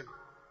Ngwasheng.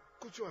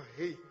 Kuthiwa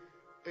hey,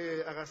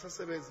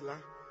 akasasebenzi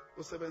la,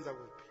 usebenza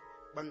kuphi?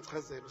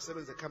 Bangichazela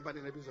usebenza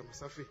ecompany ebizwa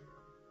ngoSafi.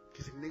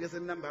 Ngithi nginikeze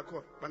inamba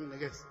yakho,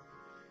 banginikeze.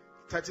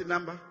 Thatha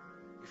inamba,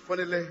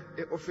 ngifonele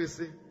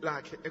eoffice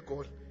lakhe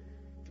eGoli.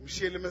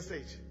 Ngimshiyele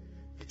message.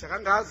 Ngithi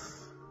akangazi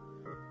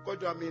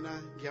kodwa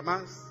mina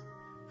ngiyamazi.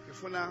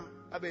 Ngifuna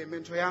abe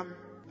mentor yami,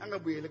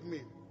 angabuyele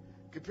kumina.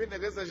 Ngiphinde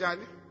ngeze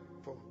njani?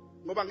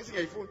 Ngoba ngithi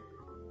ngiyayifuna.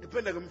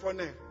 Ngiphinde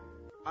ngimfonele.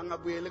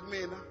 Angabuyele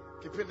kumina.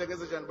 Ngiphinde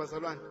ngeze njani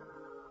bazalwane?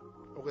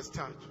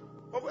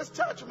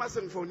 Okwesithathu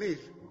mase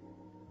ngifonile.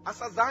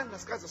 Asazange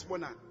asikaze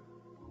sibonana.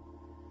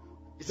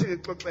 Ithi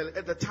ngixoxele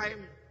at the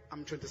time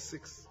I'm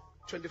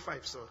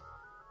 25 sorry.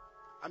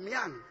 I'm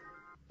young.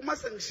 Uma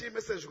sengishiya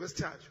message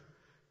kwesithathu.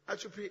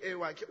 Athi PA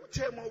wakhe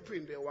uthema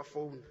uphinde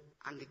wafona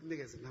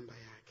angikunikeze inamba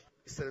yakhe.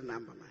 Cell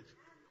number manje.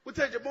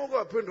 Uthe nje moko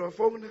waphinde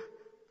wafona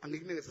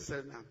angikunikeze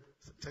cell number.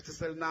 Thatha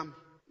cell number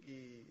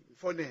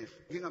ngifonele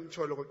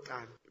ngingamtsholo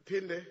kokuqala.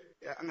 Iphinde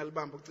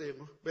angalibamba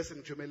ucingo bese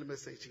ngithumela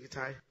imessage ngithi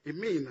hayi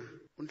imina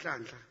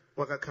uNhlanhla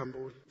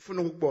wakaKhambule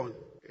ufuna ukubona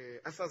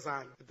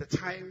asazana at the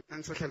time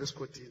angisahlala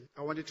esigodini.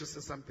 I wanted to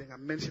say something.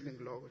 I'm mentioning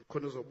lokho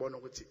khona uzobona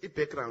ukuthi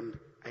i-background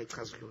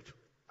ayichazi lutho.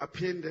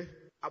 Aphinde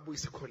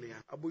abuyise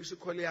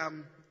ikhole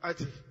yami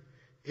athi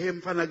hey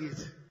mfana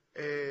kithi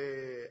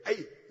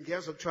ayi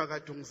ngiyazwa kuthiwa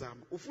kade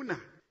ungizama ufuna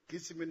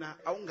ngithi mina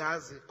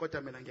awungazi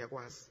kodwa mina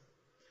ngiyakwazi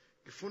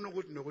ngifuna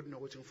ukuthi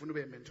nokuthi ngifuna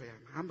ube mentor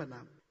yami hamba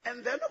nami.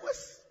 And then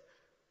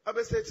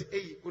abesethi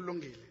hey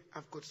kulungile,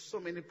 I've got so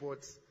many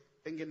boards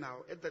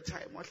enginawo. At the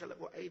time wahlala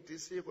ko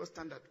IDC ko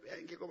standard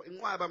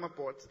inqwaba ama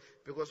boards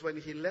because when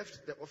he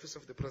left the office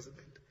of the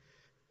president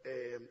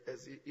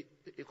as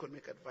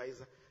economic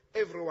advisor,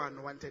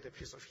 everyone wanted a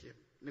piece of him.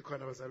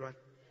 Nikhona bazalwane.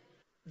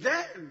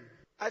 Then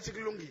athi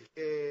kulungile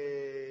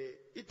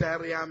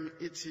i-diary yami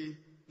ithi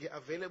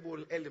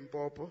ngi-available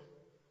eLimpopo,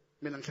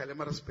 mina ngihlala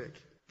eMaritzburg.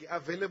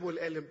 Ngi-available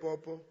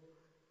eLimpopo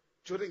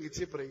during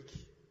tea break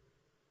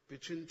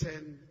between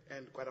 10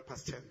 and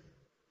 10:15.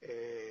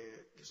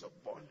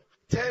 Ngizokubona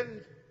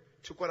 10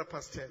 to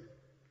 10:15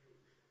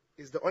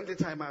 is the only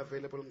time I'm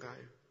available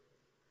ngayo.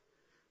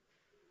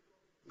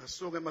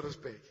 Ngasuka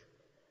eMaritzburg.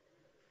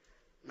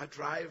 My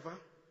driver,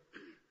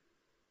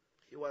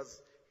 he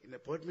was in a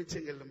board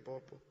meeting in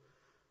Limpopo.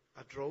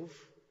 I drove,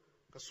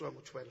 ngasuka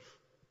ngo-12.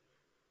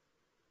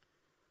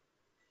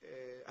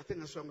 I think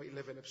ngasuka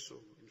ngo-11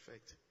 ebusuku, in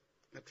fact.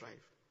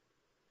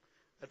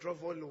 I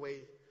drove all the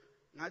way.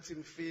 Ngathi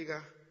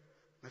ngifika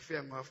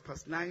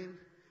ngo-9:30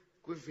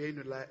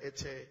 kwivenue la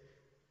ethe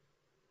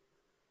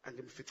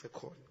angimfice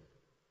khona.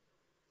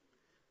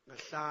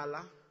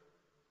 Ngahlala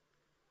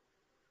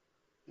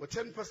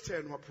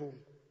ngo-10:10 waphuma.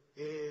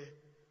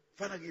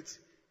 Fana kithi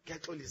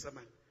ngiyaxolisa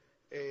man.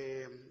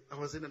 I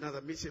was in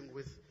another meeting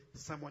with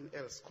someone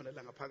else khona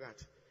la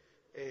ngaphakathi.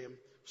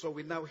 So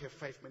we now have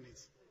 5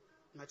 minutes.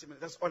 Ngathi mina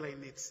that's all I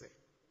need say.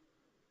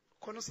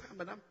 Khona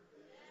usahamba nami?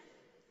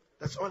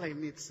 That's all I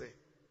need say.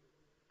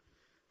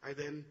 I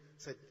then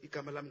said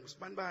igama lami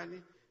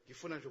nguSibanibani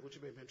ngifuna nje ukuthi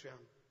ube mentor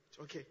yami.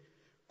 Okay,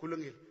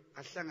 kulungile.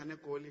 Ahlangane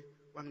eGoli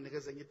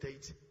wanginikeza enye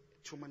date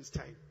 2 months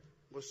time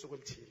ngosuku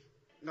oluthile.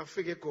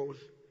 Ngafika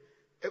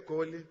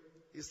eGoli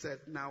he said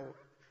now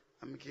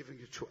I'm giving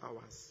you 2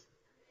 hours.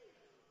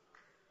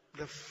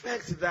 The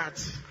fact that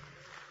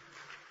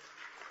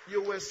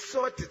you were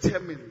so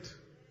determined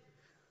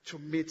to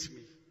meet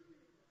me,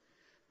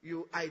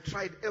 I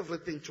tried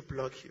everything to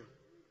block you.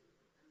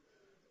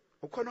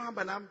 Ukhona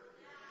uhamba nami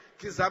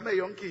ngizame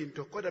yonke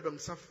into kodwa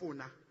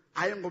bengisafuna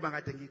hayi ngoba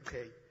kade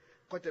ngiyiqhenya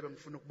kodwa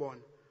bengifuna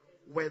ukubona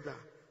whether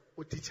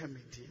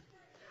udetermined.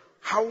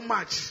 How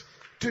much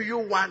do you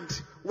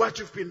want what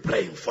you've been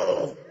praying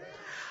for?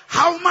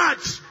 How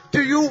much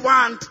do you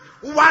want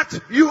what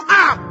you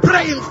are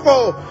praying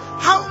for?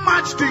 How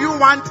much do you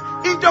want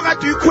into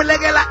kade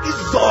uyikhulekela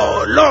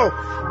izolo?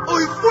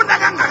 Uyifuna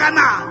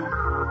kangakanani?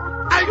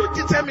 Are you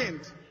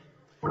determined?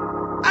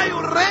 Are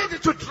you ready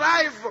to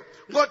drive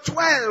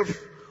ngo-12?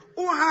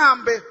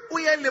 Uhambe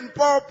uye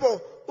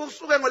Limpopo,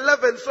 usuke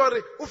ngo-11,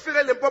 sorry,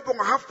 ufike Limpopo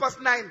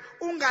ngo-9:30,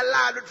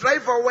 ungalali,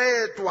 driver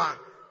wedwa.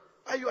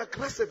 Are you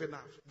aggressive enough?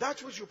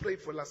 That which you prayed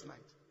for last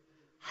night.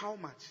 How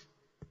much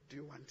do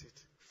you want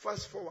it?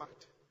 Fast forward.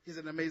 He's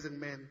an amazing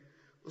man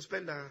who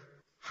spent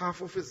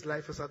half of his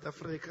life in South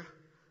Africa,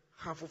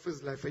 half of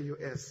his life in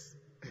US.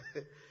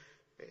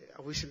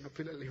 I wish him a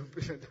pillar.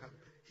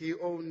 He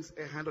owns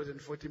a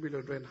 140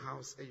 million rand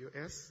house in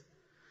US.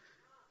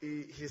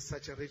 He's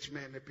such a rich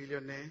man, a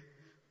billionaire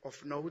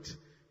of note.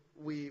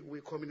 We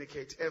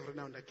communicate every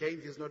now and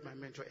again. He's not my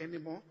mentor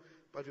anymore,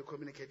 but we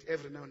communicate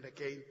every now and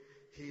again.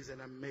 He's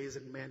an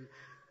amazing man.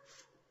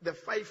 The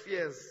 5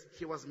 years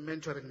he was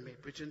mentoring me,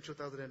 between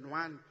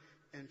 2001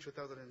 and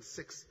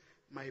 2006,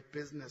 my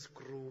business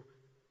grew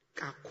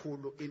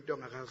kakhulu into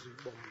ongakaze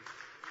uyibone.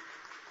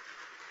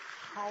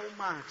 How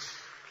much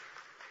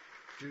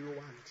do you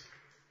want?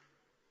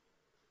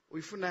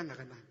 Uyifuna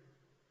kangakanani?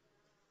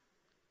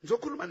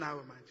 Ngizokhuluma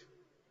nawe manje.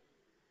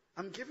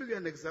 I'm giving you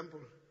an example,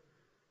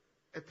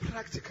 a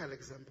practical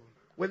example.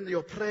 When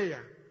your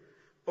prayer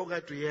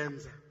okade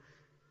uyenza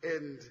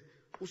and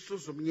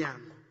usuza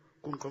umnyango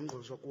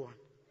kungqongqozo kuwona,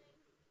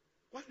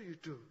 what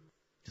do?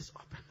 Just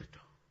open the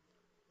door.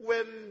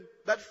 When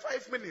that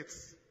 5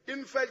 minutes,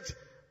 in fact,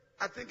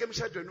 I think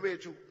emshadweni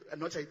wethu,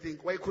 not I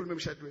think, why call me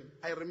emshadweni?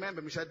 I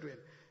remember emshadweni.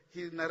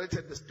 He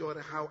narrated the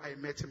story how I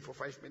met him for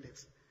 5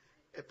 minutes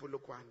at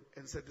Polokwane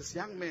and said, this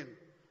young man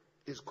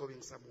is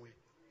going somewhere.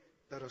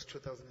 That was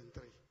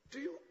 2003.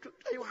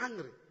 Are you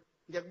hungry?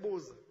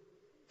 Ngiyakubuza.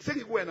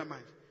 Sengikuwena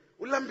manje.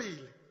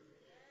 Ulambile.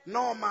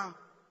 Noma,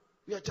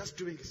 we are just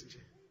doing this nje.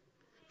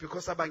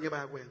 Because abanye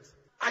bayakwenza.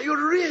 Are you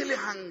really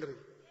hungry?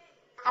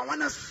 I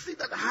want to see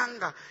that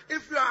hunger.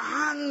 If you are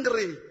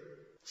hungry.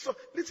 So,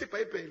 lithi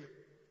iBhayibheli.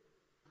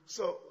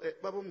 So,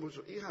 Baba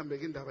Mbuzo, ihambe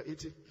ke indaba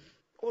ithi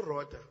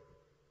uRhoda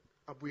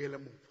abuyele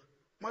emuva.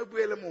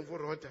 Mayibuyele emuva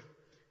uRhoda,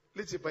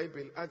 lithi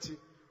iBhayibheli athi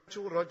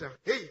uRhoda,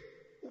 hey,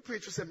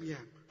 uPeter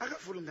usemnyama.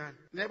 Akavuli ngani?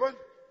 Niyabona?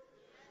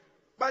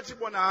 Bathi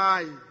bona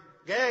hayi,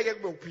 ngeke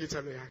kube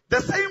uPeter lo yakhe.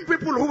 The same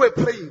people who were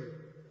praying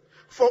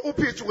for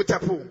uPeter ukuthi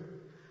aphume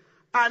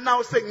are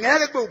now saying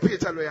ngeke kube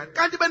uPeter lo yakhe.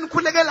 Kanti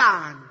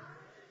benikhulekelani?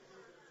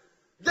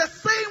 The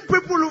same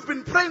people who've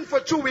been praying for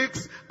 2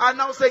 weeks are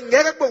now saying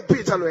ngeke kube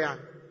uPeter lo yakhe.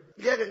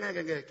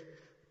 Ngeke.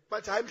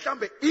 But hayi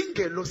mhlambe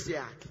ingelosi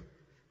yakhe.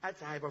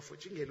 Athi hayi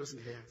bafuthu ingelosi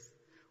ngiyazi.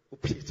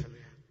 uPeter lo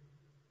yakhe.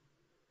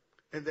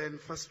 And then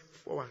fast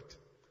forward,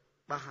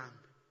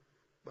 bahambe,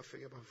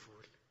 bafike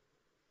bavule.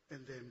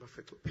 And then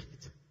bafike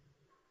uPeter.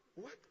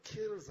 What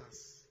kills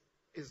us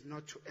is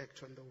not to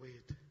act on the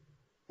word.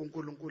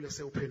 uNkulunkulu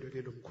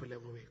esewuphendulile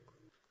umkhuleko wethu.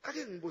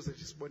 Ake ngibuze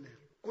nje isibonelo.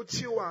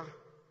 Kuthiwa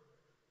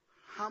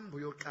hamba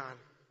uyoqala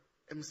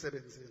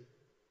emsebenzini.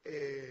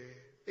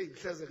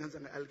 Ngihleze ngenza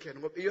ngeAlken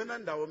ngoba iyona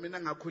ndawo mina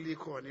ngakhula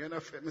ikhona,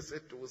 iyona firm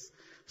eseduze.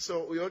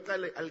 So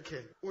uyoqala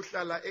eAlken.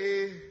 Uhlala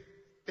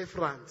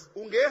eFrance.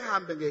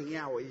 Ungehambe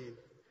ngenyawo yini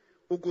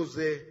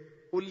ukuze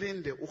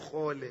ulinde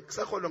uhole.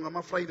 Kusaholwa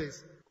ngama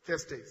Fridays,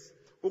 Thursdays.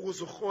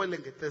 Ukuze uhole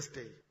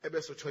ngeThursday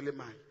ebese uthola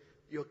imali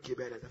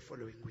yokugibela the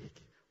following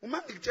week.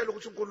 Uma ngikutshela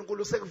ukuthi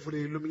uNkulunkulu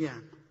usekuvulile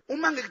umnyango.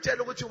 Uma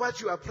ngikutshela ukuthi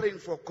what you are praying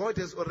for, God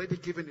has already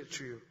given it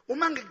to you.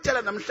 Uma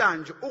ngikutshela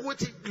namhlanje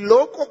ukuthi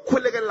lokho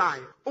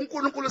okukhulekelayo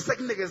uNkulunkulu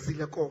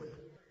usekunikezile kona.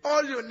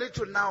 All you need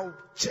to now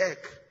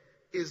check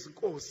is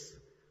Nkosi,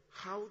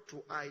 how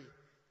do I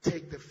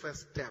take the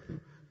first step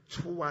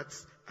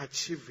towards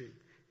achieving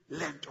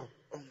lento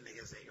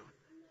onginikeze yona?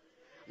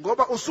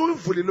 Ngoba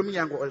usuvulile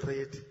umnyango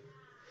already.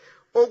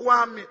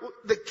 Okwami,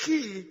 the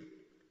key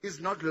is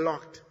not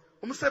locked.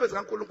 Umsebenzi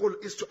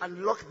kaNkulunkulu is to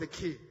unlock the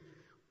key.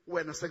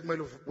 Wena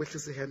sekumele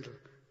wehlise handle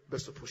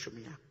bese uphusha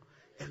umnyango.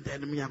 And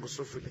then umnyango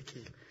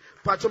usuvulekile.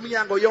 But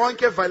umnyango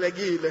yonke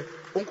evalekile,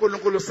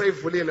 uNkulunkulu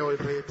useyivulile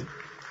already.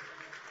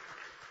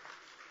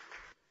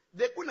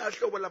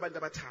 Kunahlobo labantu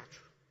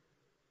abathathu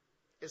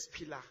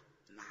esiphila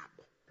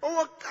nabo.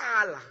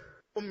 Owokuqala,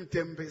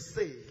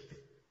 umdembeseli.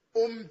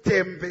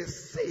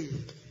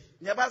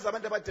 Niyabazi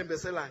abantu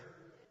abadembeselayo.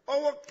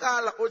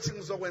 Owokuqala othi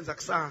ngizokwenza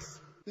kusasa.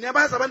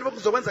 Niyabazi abantu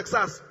bokuzokwenza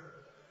kusasa.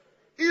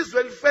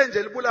 Izwe life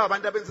nje libulawa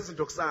abantu abenza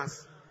izinto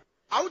kusasa.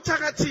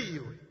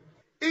 Awuthakathiwe.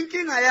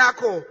 Inkinga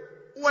yakho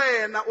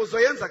wena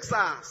uzoyenza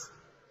kusasa.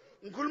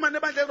 Ngikhuluma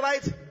nebandla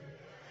right?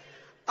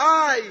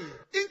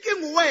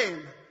 Inkinga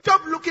wena.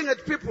 Stop looking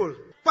at people,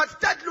 but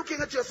start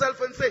looking at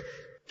yourself and say,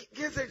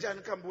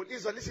 Nhlanhla Khambule,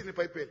 izwa listen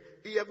iBhayibheli.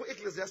 Iya ku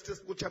Ecclesiastes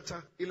ku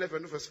chapter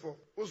 11 verse 4.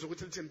 Uzwe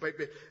ukuthi lithini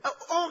iBhayibheli.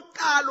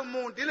 Oqala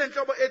umuntu ile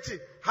nhlobo ethi,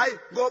 hayi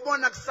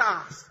ngobona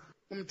kusasa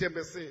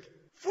umdembeseli.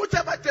 Futhi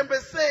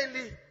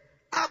abadembeseli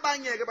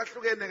abanye ke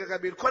bahlukene ke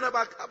kabili. Khona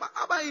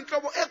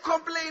abayinhlobo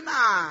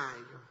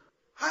ecomplainayo.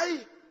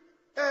 Hayi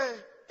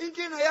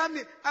inkinga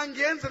yami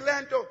angiyenzi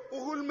lento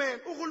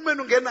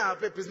uhulumeni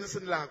ungenaphi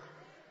ebhizinisini lakho.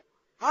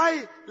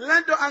 Hayi,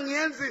 lento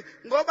angiyenzi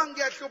ngoba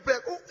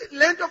ngiyahlupheka.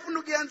 Lento ofuna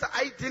ukuyenza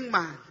ayidingi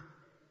mali.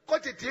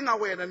 Kodwa idinga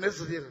wena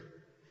nezilo.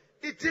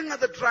 Idinga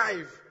the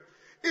drive.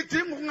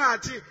 Idinga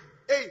ungathi,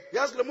 hey,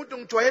 yazi lo muntu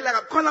ngijwayela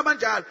kabi. Khona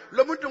abanjalo.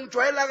 Lo muntu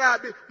ngijwayela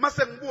kabi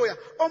mase ngibuya.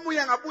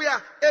 Omunye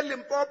ngabuya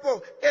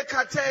eLimpopo,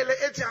 ekhathele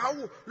ethi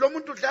hawu, lo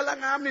muntu udlala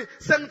ngami,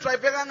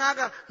 sengidrive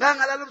kangaka,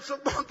 ngangalala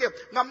ubusuku bonke,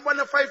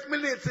 ngambona 5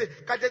 minutes,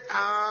 kanti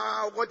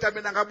kodwa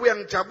mina ngabuya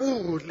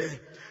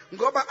ngijabule.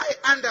 Ngoba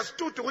I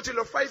understood ukuthi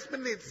lo 5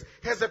 minutes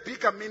has a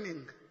bigger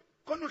meaning.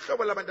 Khona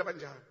uhlobo labantu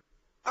abanjalo.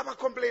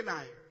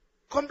 Abacomplainayo.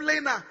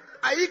 Complainer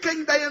ayikho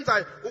into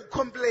ayenzayo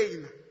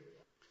ukucomplaina.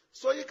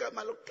 So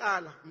igama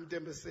lokuqala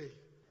umtembeseli.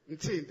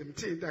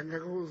 Mthinde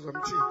angakuzwa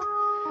mthinde.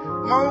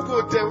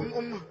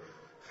 Mawukude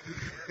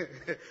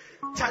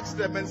touch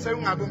them and say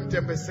ungabe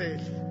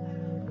umtembeseli.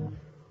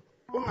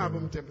 Ungabe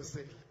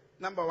umtembeseli.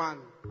 Number 1,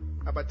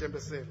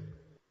 abatembeseli.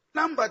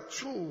 Number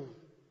 2,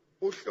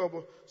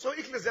 uhlobo. So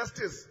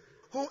Ecclesiastes,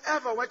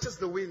 whoever watches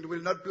the wind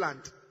will not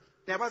plant.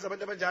 Niyabazi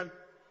abantu abanjani?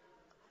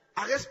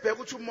 Ake sibheke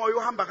ukuthi umoya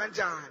uhamba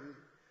kanjani.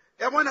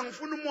 Yabona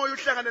ngifuna umoya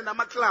uhlangane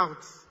nama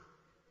clouds.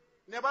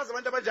 Niyabazi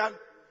abantu abanjani?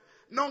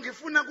 No,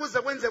 ngifuna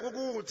kuze kwenzeke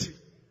ukuthi.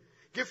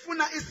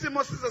 Ngifuna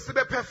isimo size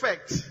sibe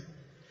perfect.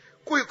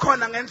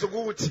 Kuyikhona ngenza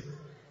ukuthi.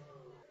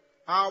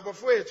 Hawu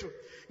bafowethu,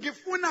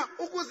 ngifuna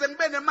ukuze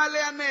ngibe nemali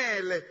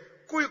eyanele.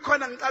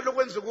 Kuyikhona ngiqala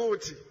ukwenza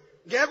ukuthi.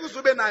 Ngeke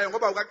uzube nayo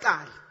ngoba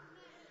ukaqala.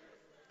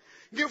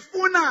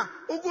 Ngifuna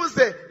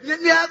ukuze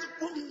niyazi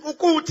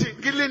ukuthi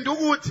ngilinda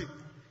ukuthi.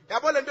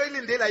 Yabo lento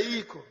oyilindela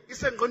yikho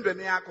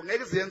isengqondweni yakho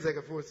ngeke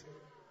iziyenzeke futhi.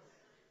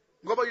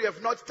 Ngoba you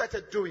have not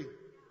started doing.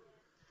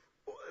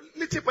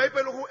 Lithi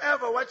iBhayibheli,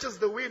 whoever watches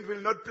the wind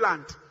will not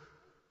plant.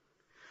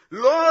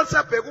 Lo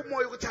sabheka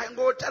umoya ukuthi hayi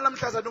ngotshala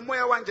mhlazana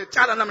umoya wanje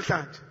tshala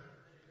namhlanje.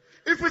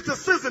 If it's a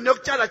season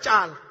yokutshala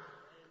tshala.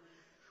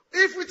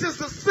 If it is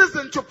the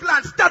season to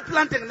plant, start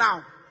planting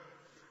now.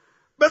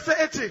 Bese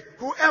ethi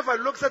whoever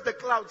looks at the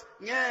clouds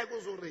ngeke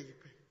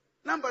uzuripe.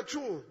 Number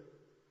 2.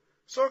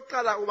 So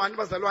qala ubani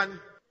bazalwane?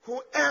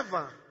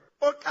 Whoever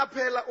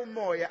oqaphela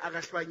umoya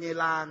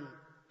akahlwanyelanga,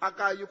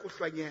 akayi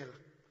ukuhlwanyela.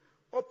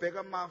 Obheka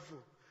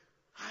amafu.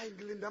 Hayi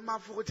ngilinda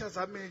amafu ukuthi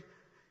azame.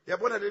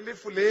 Yabona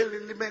lelifu leli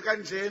lime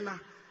kanjena,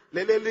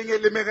 leli linye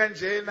lime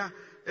kanjena,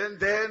 and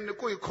then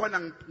kuyikhona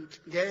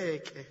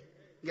ngeke.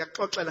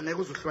 Ngiyaxoxela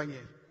ngeke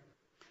uzuhlwanyela.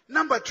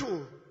 Number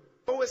 2,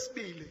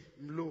 owesibili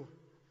mlo,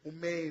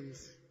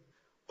 umenzi.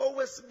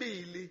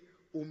 Owesibili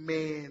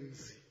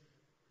umenzi.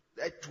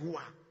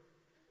 Edua.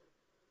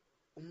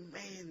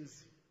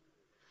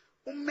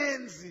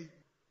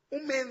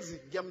 Umenzi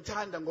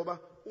ngiyamthanda ngoba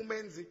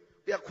umenzi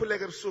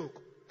uyakhuleka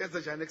ebusuku, enza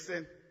njani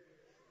ekseni?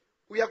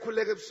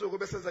 Uyakhuleka ebusuku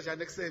bese enza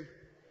njani ekseni?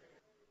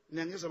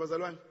 Niyangizwa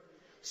bazalwane?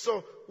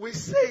 So we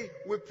say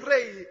we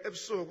pray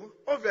ebusuku.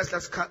 Obviously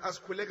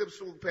asikhuleka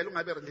ebusuku kuphela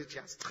ungabe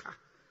religious cha.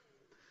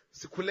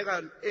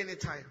 Sikhuleka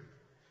anytime.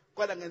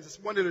 Kodwa ngenza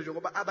isibonelo nje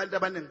ngoba abantu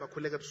abaningi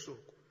bakhuleka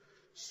ebusuku.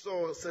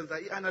 So senza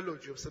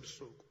ianalogy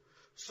yosebusuku.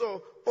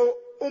 So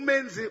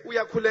umenzi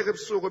uyakhuleka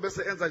ebusuku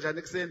bese enza njani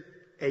ekseni?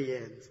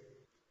 Eyenza.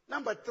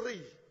 Number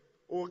 3,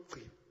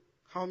 ogcina.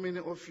 How many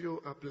of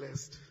you are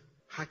blessed?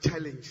 Are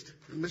challenged.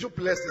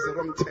 Blessed is the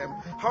wrong term.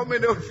 How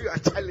many of you are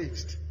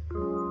challenged?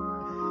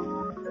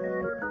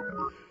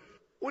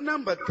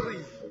 Number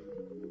 3,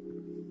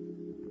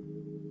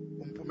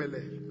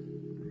 umpumelelo.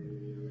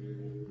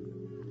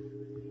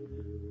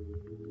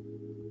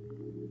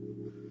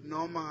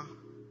 Noma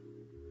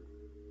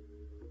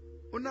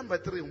number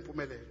 3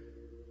 umpumelelo.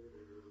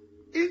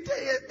 Into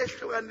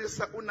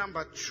ehlukanisa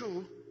number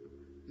 2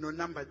 no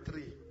number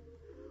 3.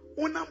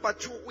 Number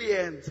 2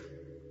 uyenza.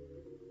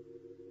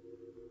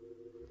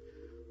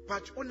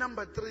 But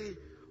number 3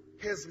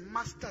 has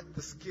mastered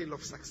the skill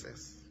of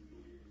success.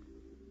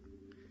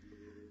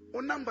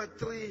 Number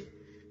 3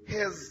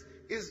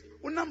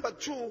 number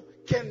 2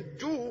 can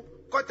do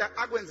kodwa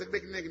akwenze kube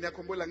kuningi.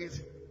 Niyakhumbula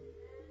ngithi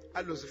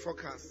alose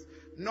focus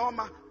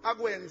noma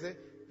akwenze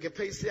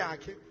ngepace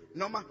yakhe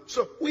noma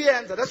so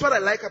uyenza. That's what I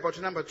like about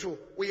number 2,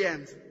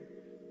 uyenza.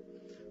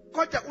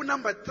 Kodwa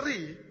number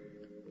 3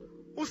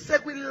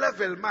 usekwi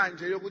level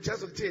manje yokuthi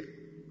azokuthini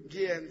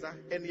ngiyenza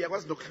and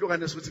ngiyakwazi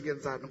nokuhlukanisa ukuthi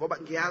ngiyenzani ngoba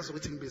ngiyazi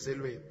ukuthi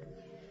ngibizelweni.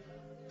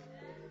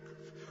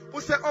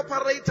 Use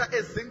operator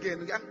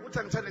ezingeni ukuthi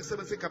angithanda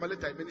ukusebenzisa igama le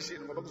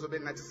dimension ngoba kuzobe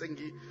ngathi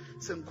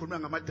sengikhuluma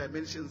ngama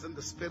dimensions in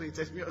the spirit.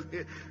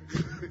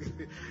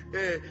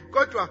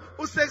 Kodwa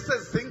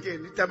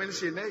usesezingeni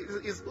dimension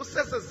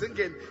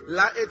usesezingeni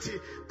la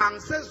ethi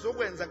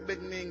angisezokwenza kube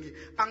kuningi,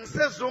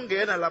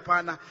 angisezongena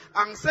laphana,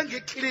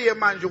 angisengiclear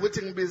manje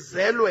ukuthi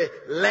ngibizelwe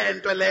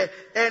lento le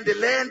and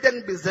lento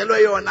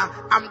engibizelwe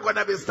yona I'm going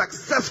to be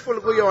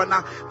successful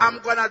kuyona. I'm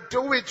going to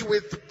do it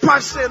with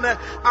passion.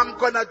 I'm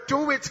going to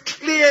do it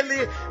clear.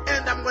 early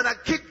and I'm going to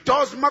kick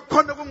doors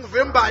makhona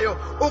kungivimbayo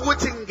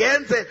ukuthi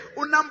ngenze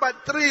number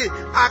 3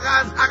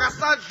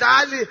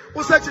 akasadlali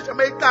usetshintsha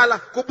mayiqala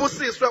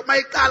kubusiswe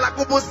mayiqala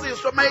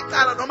kubusiswe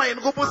mayiqala noma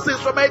yini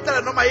kubusiswe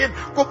mayiqala noma yini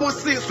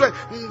kubusiswe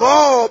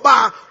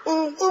ngoba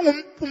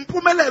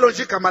umpumelelo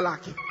nje igama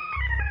lakhe.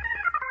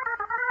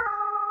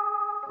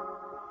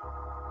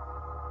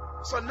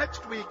 So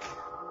next week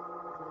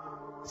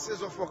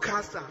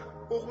sizofocasa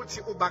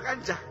ukuthi uba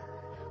kanjani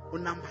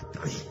number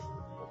 3.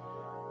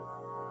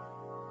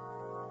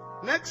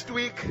 Next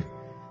week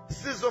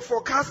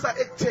sizofocasa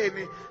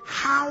ekutheni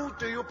how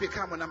do you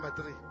become a number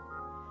 3.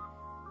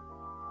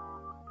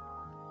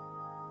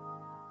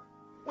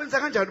 Wenza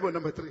kanjani ube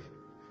number 3?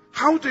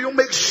 How do you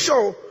make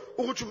sure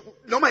ukuthi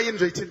noma yini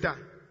nje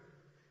ithintayo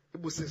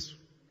ibusiswe?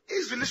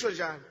 Izwi lisho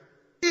njalo.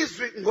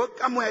 Izwi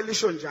ngokamoya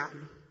lisho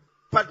njalo.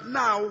 But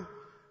now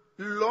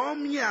lo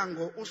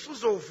mnyango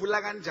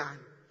usuzovula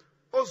kanjani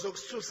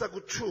ozokususa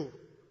ku2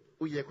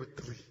 uye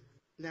ku3.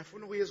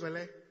 Niyafuna ukuyizwa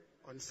le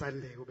on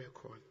Sunday ube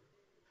khona.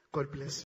 God bless you.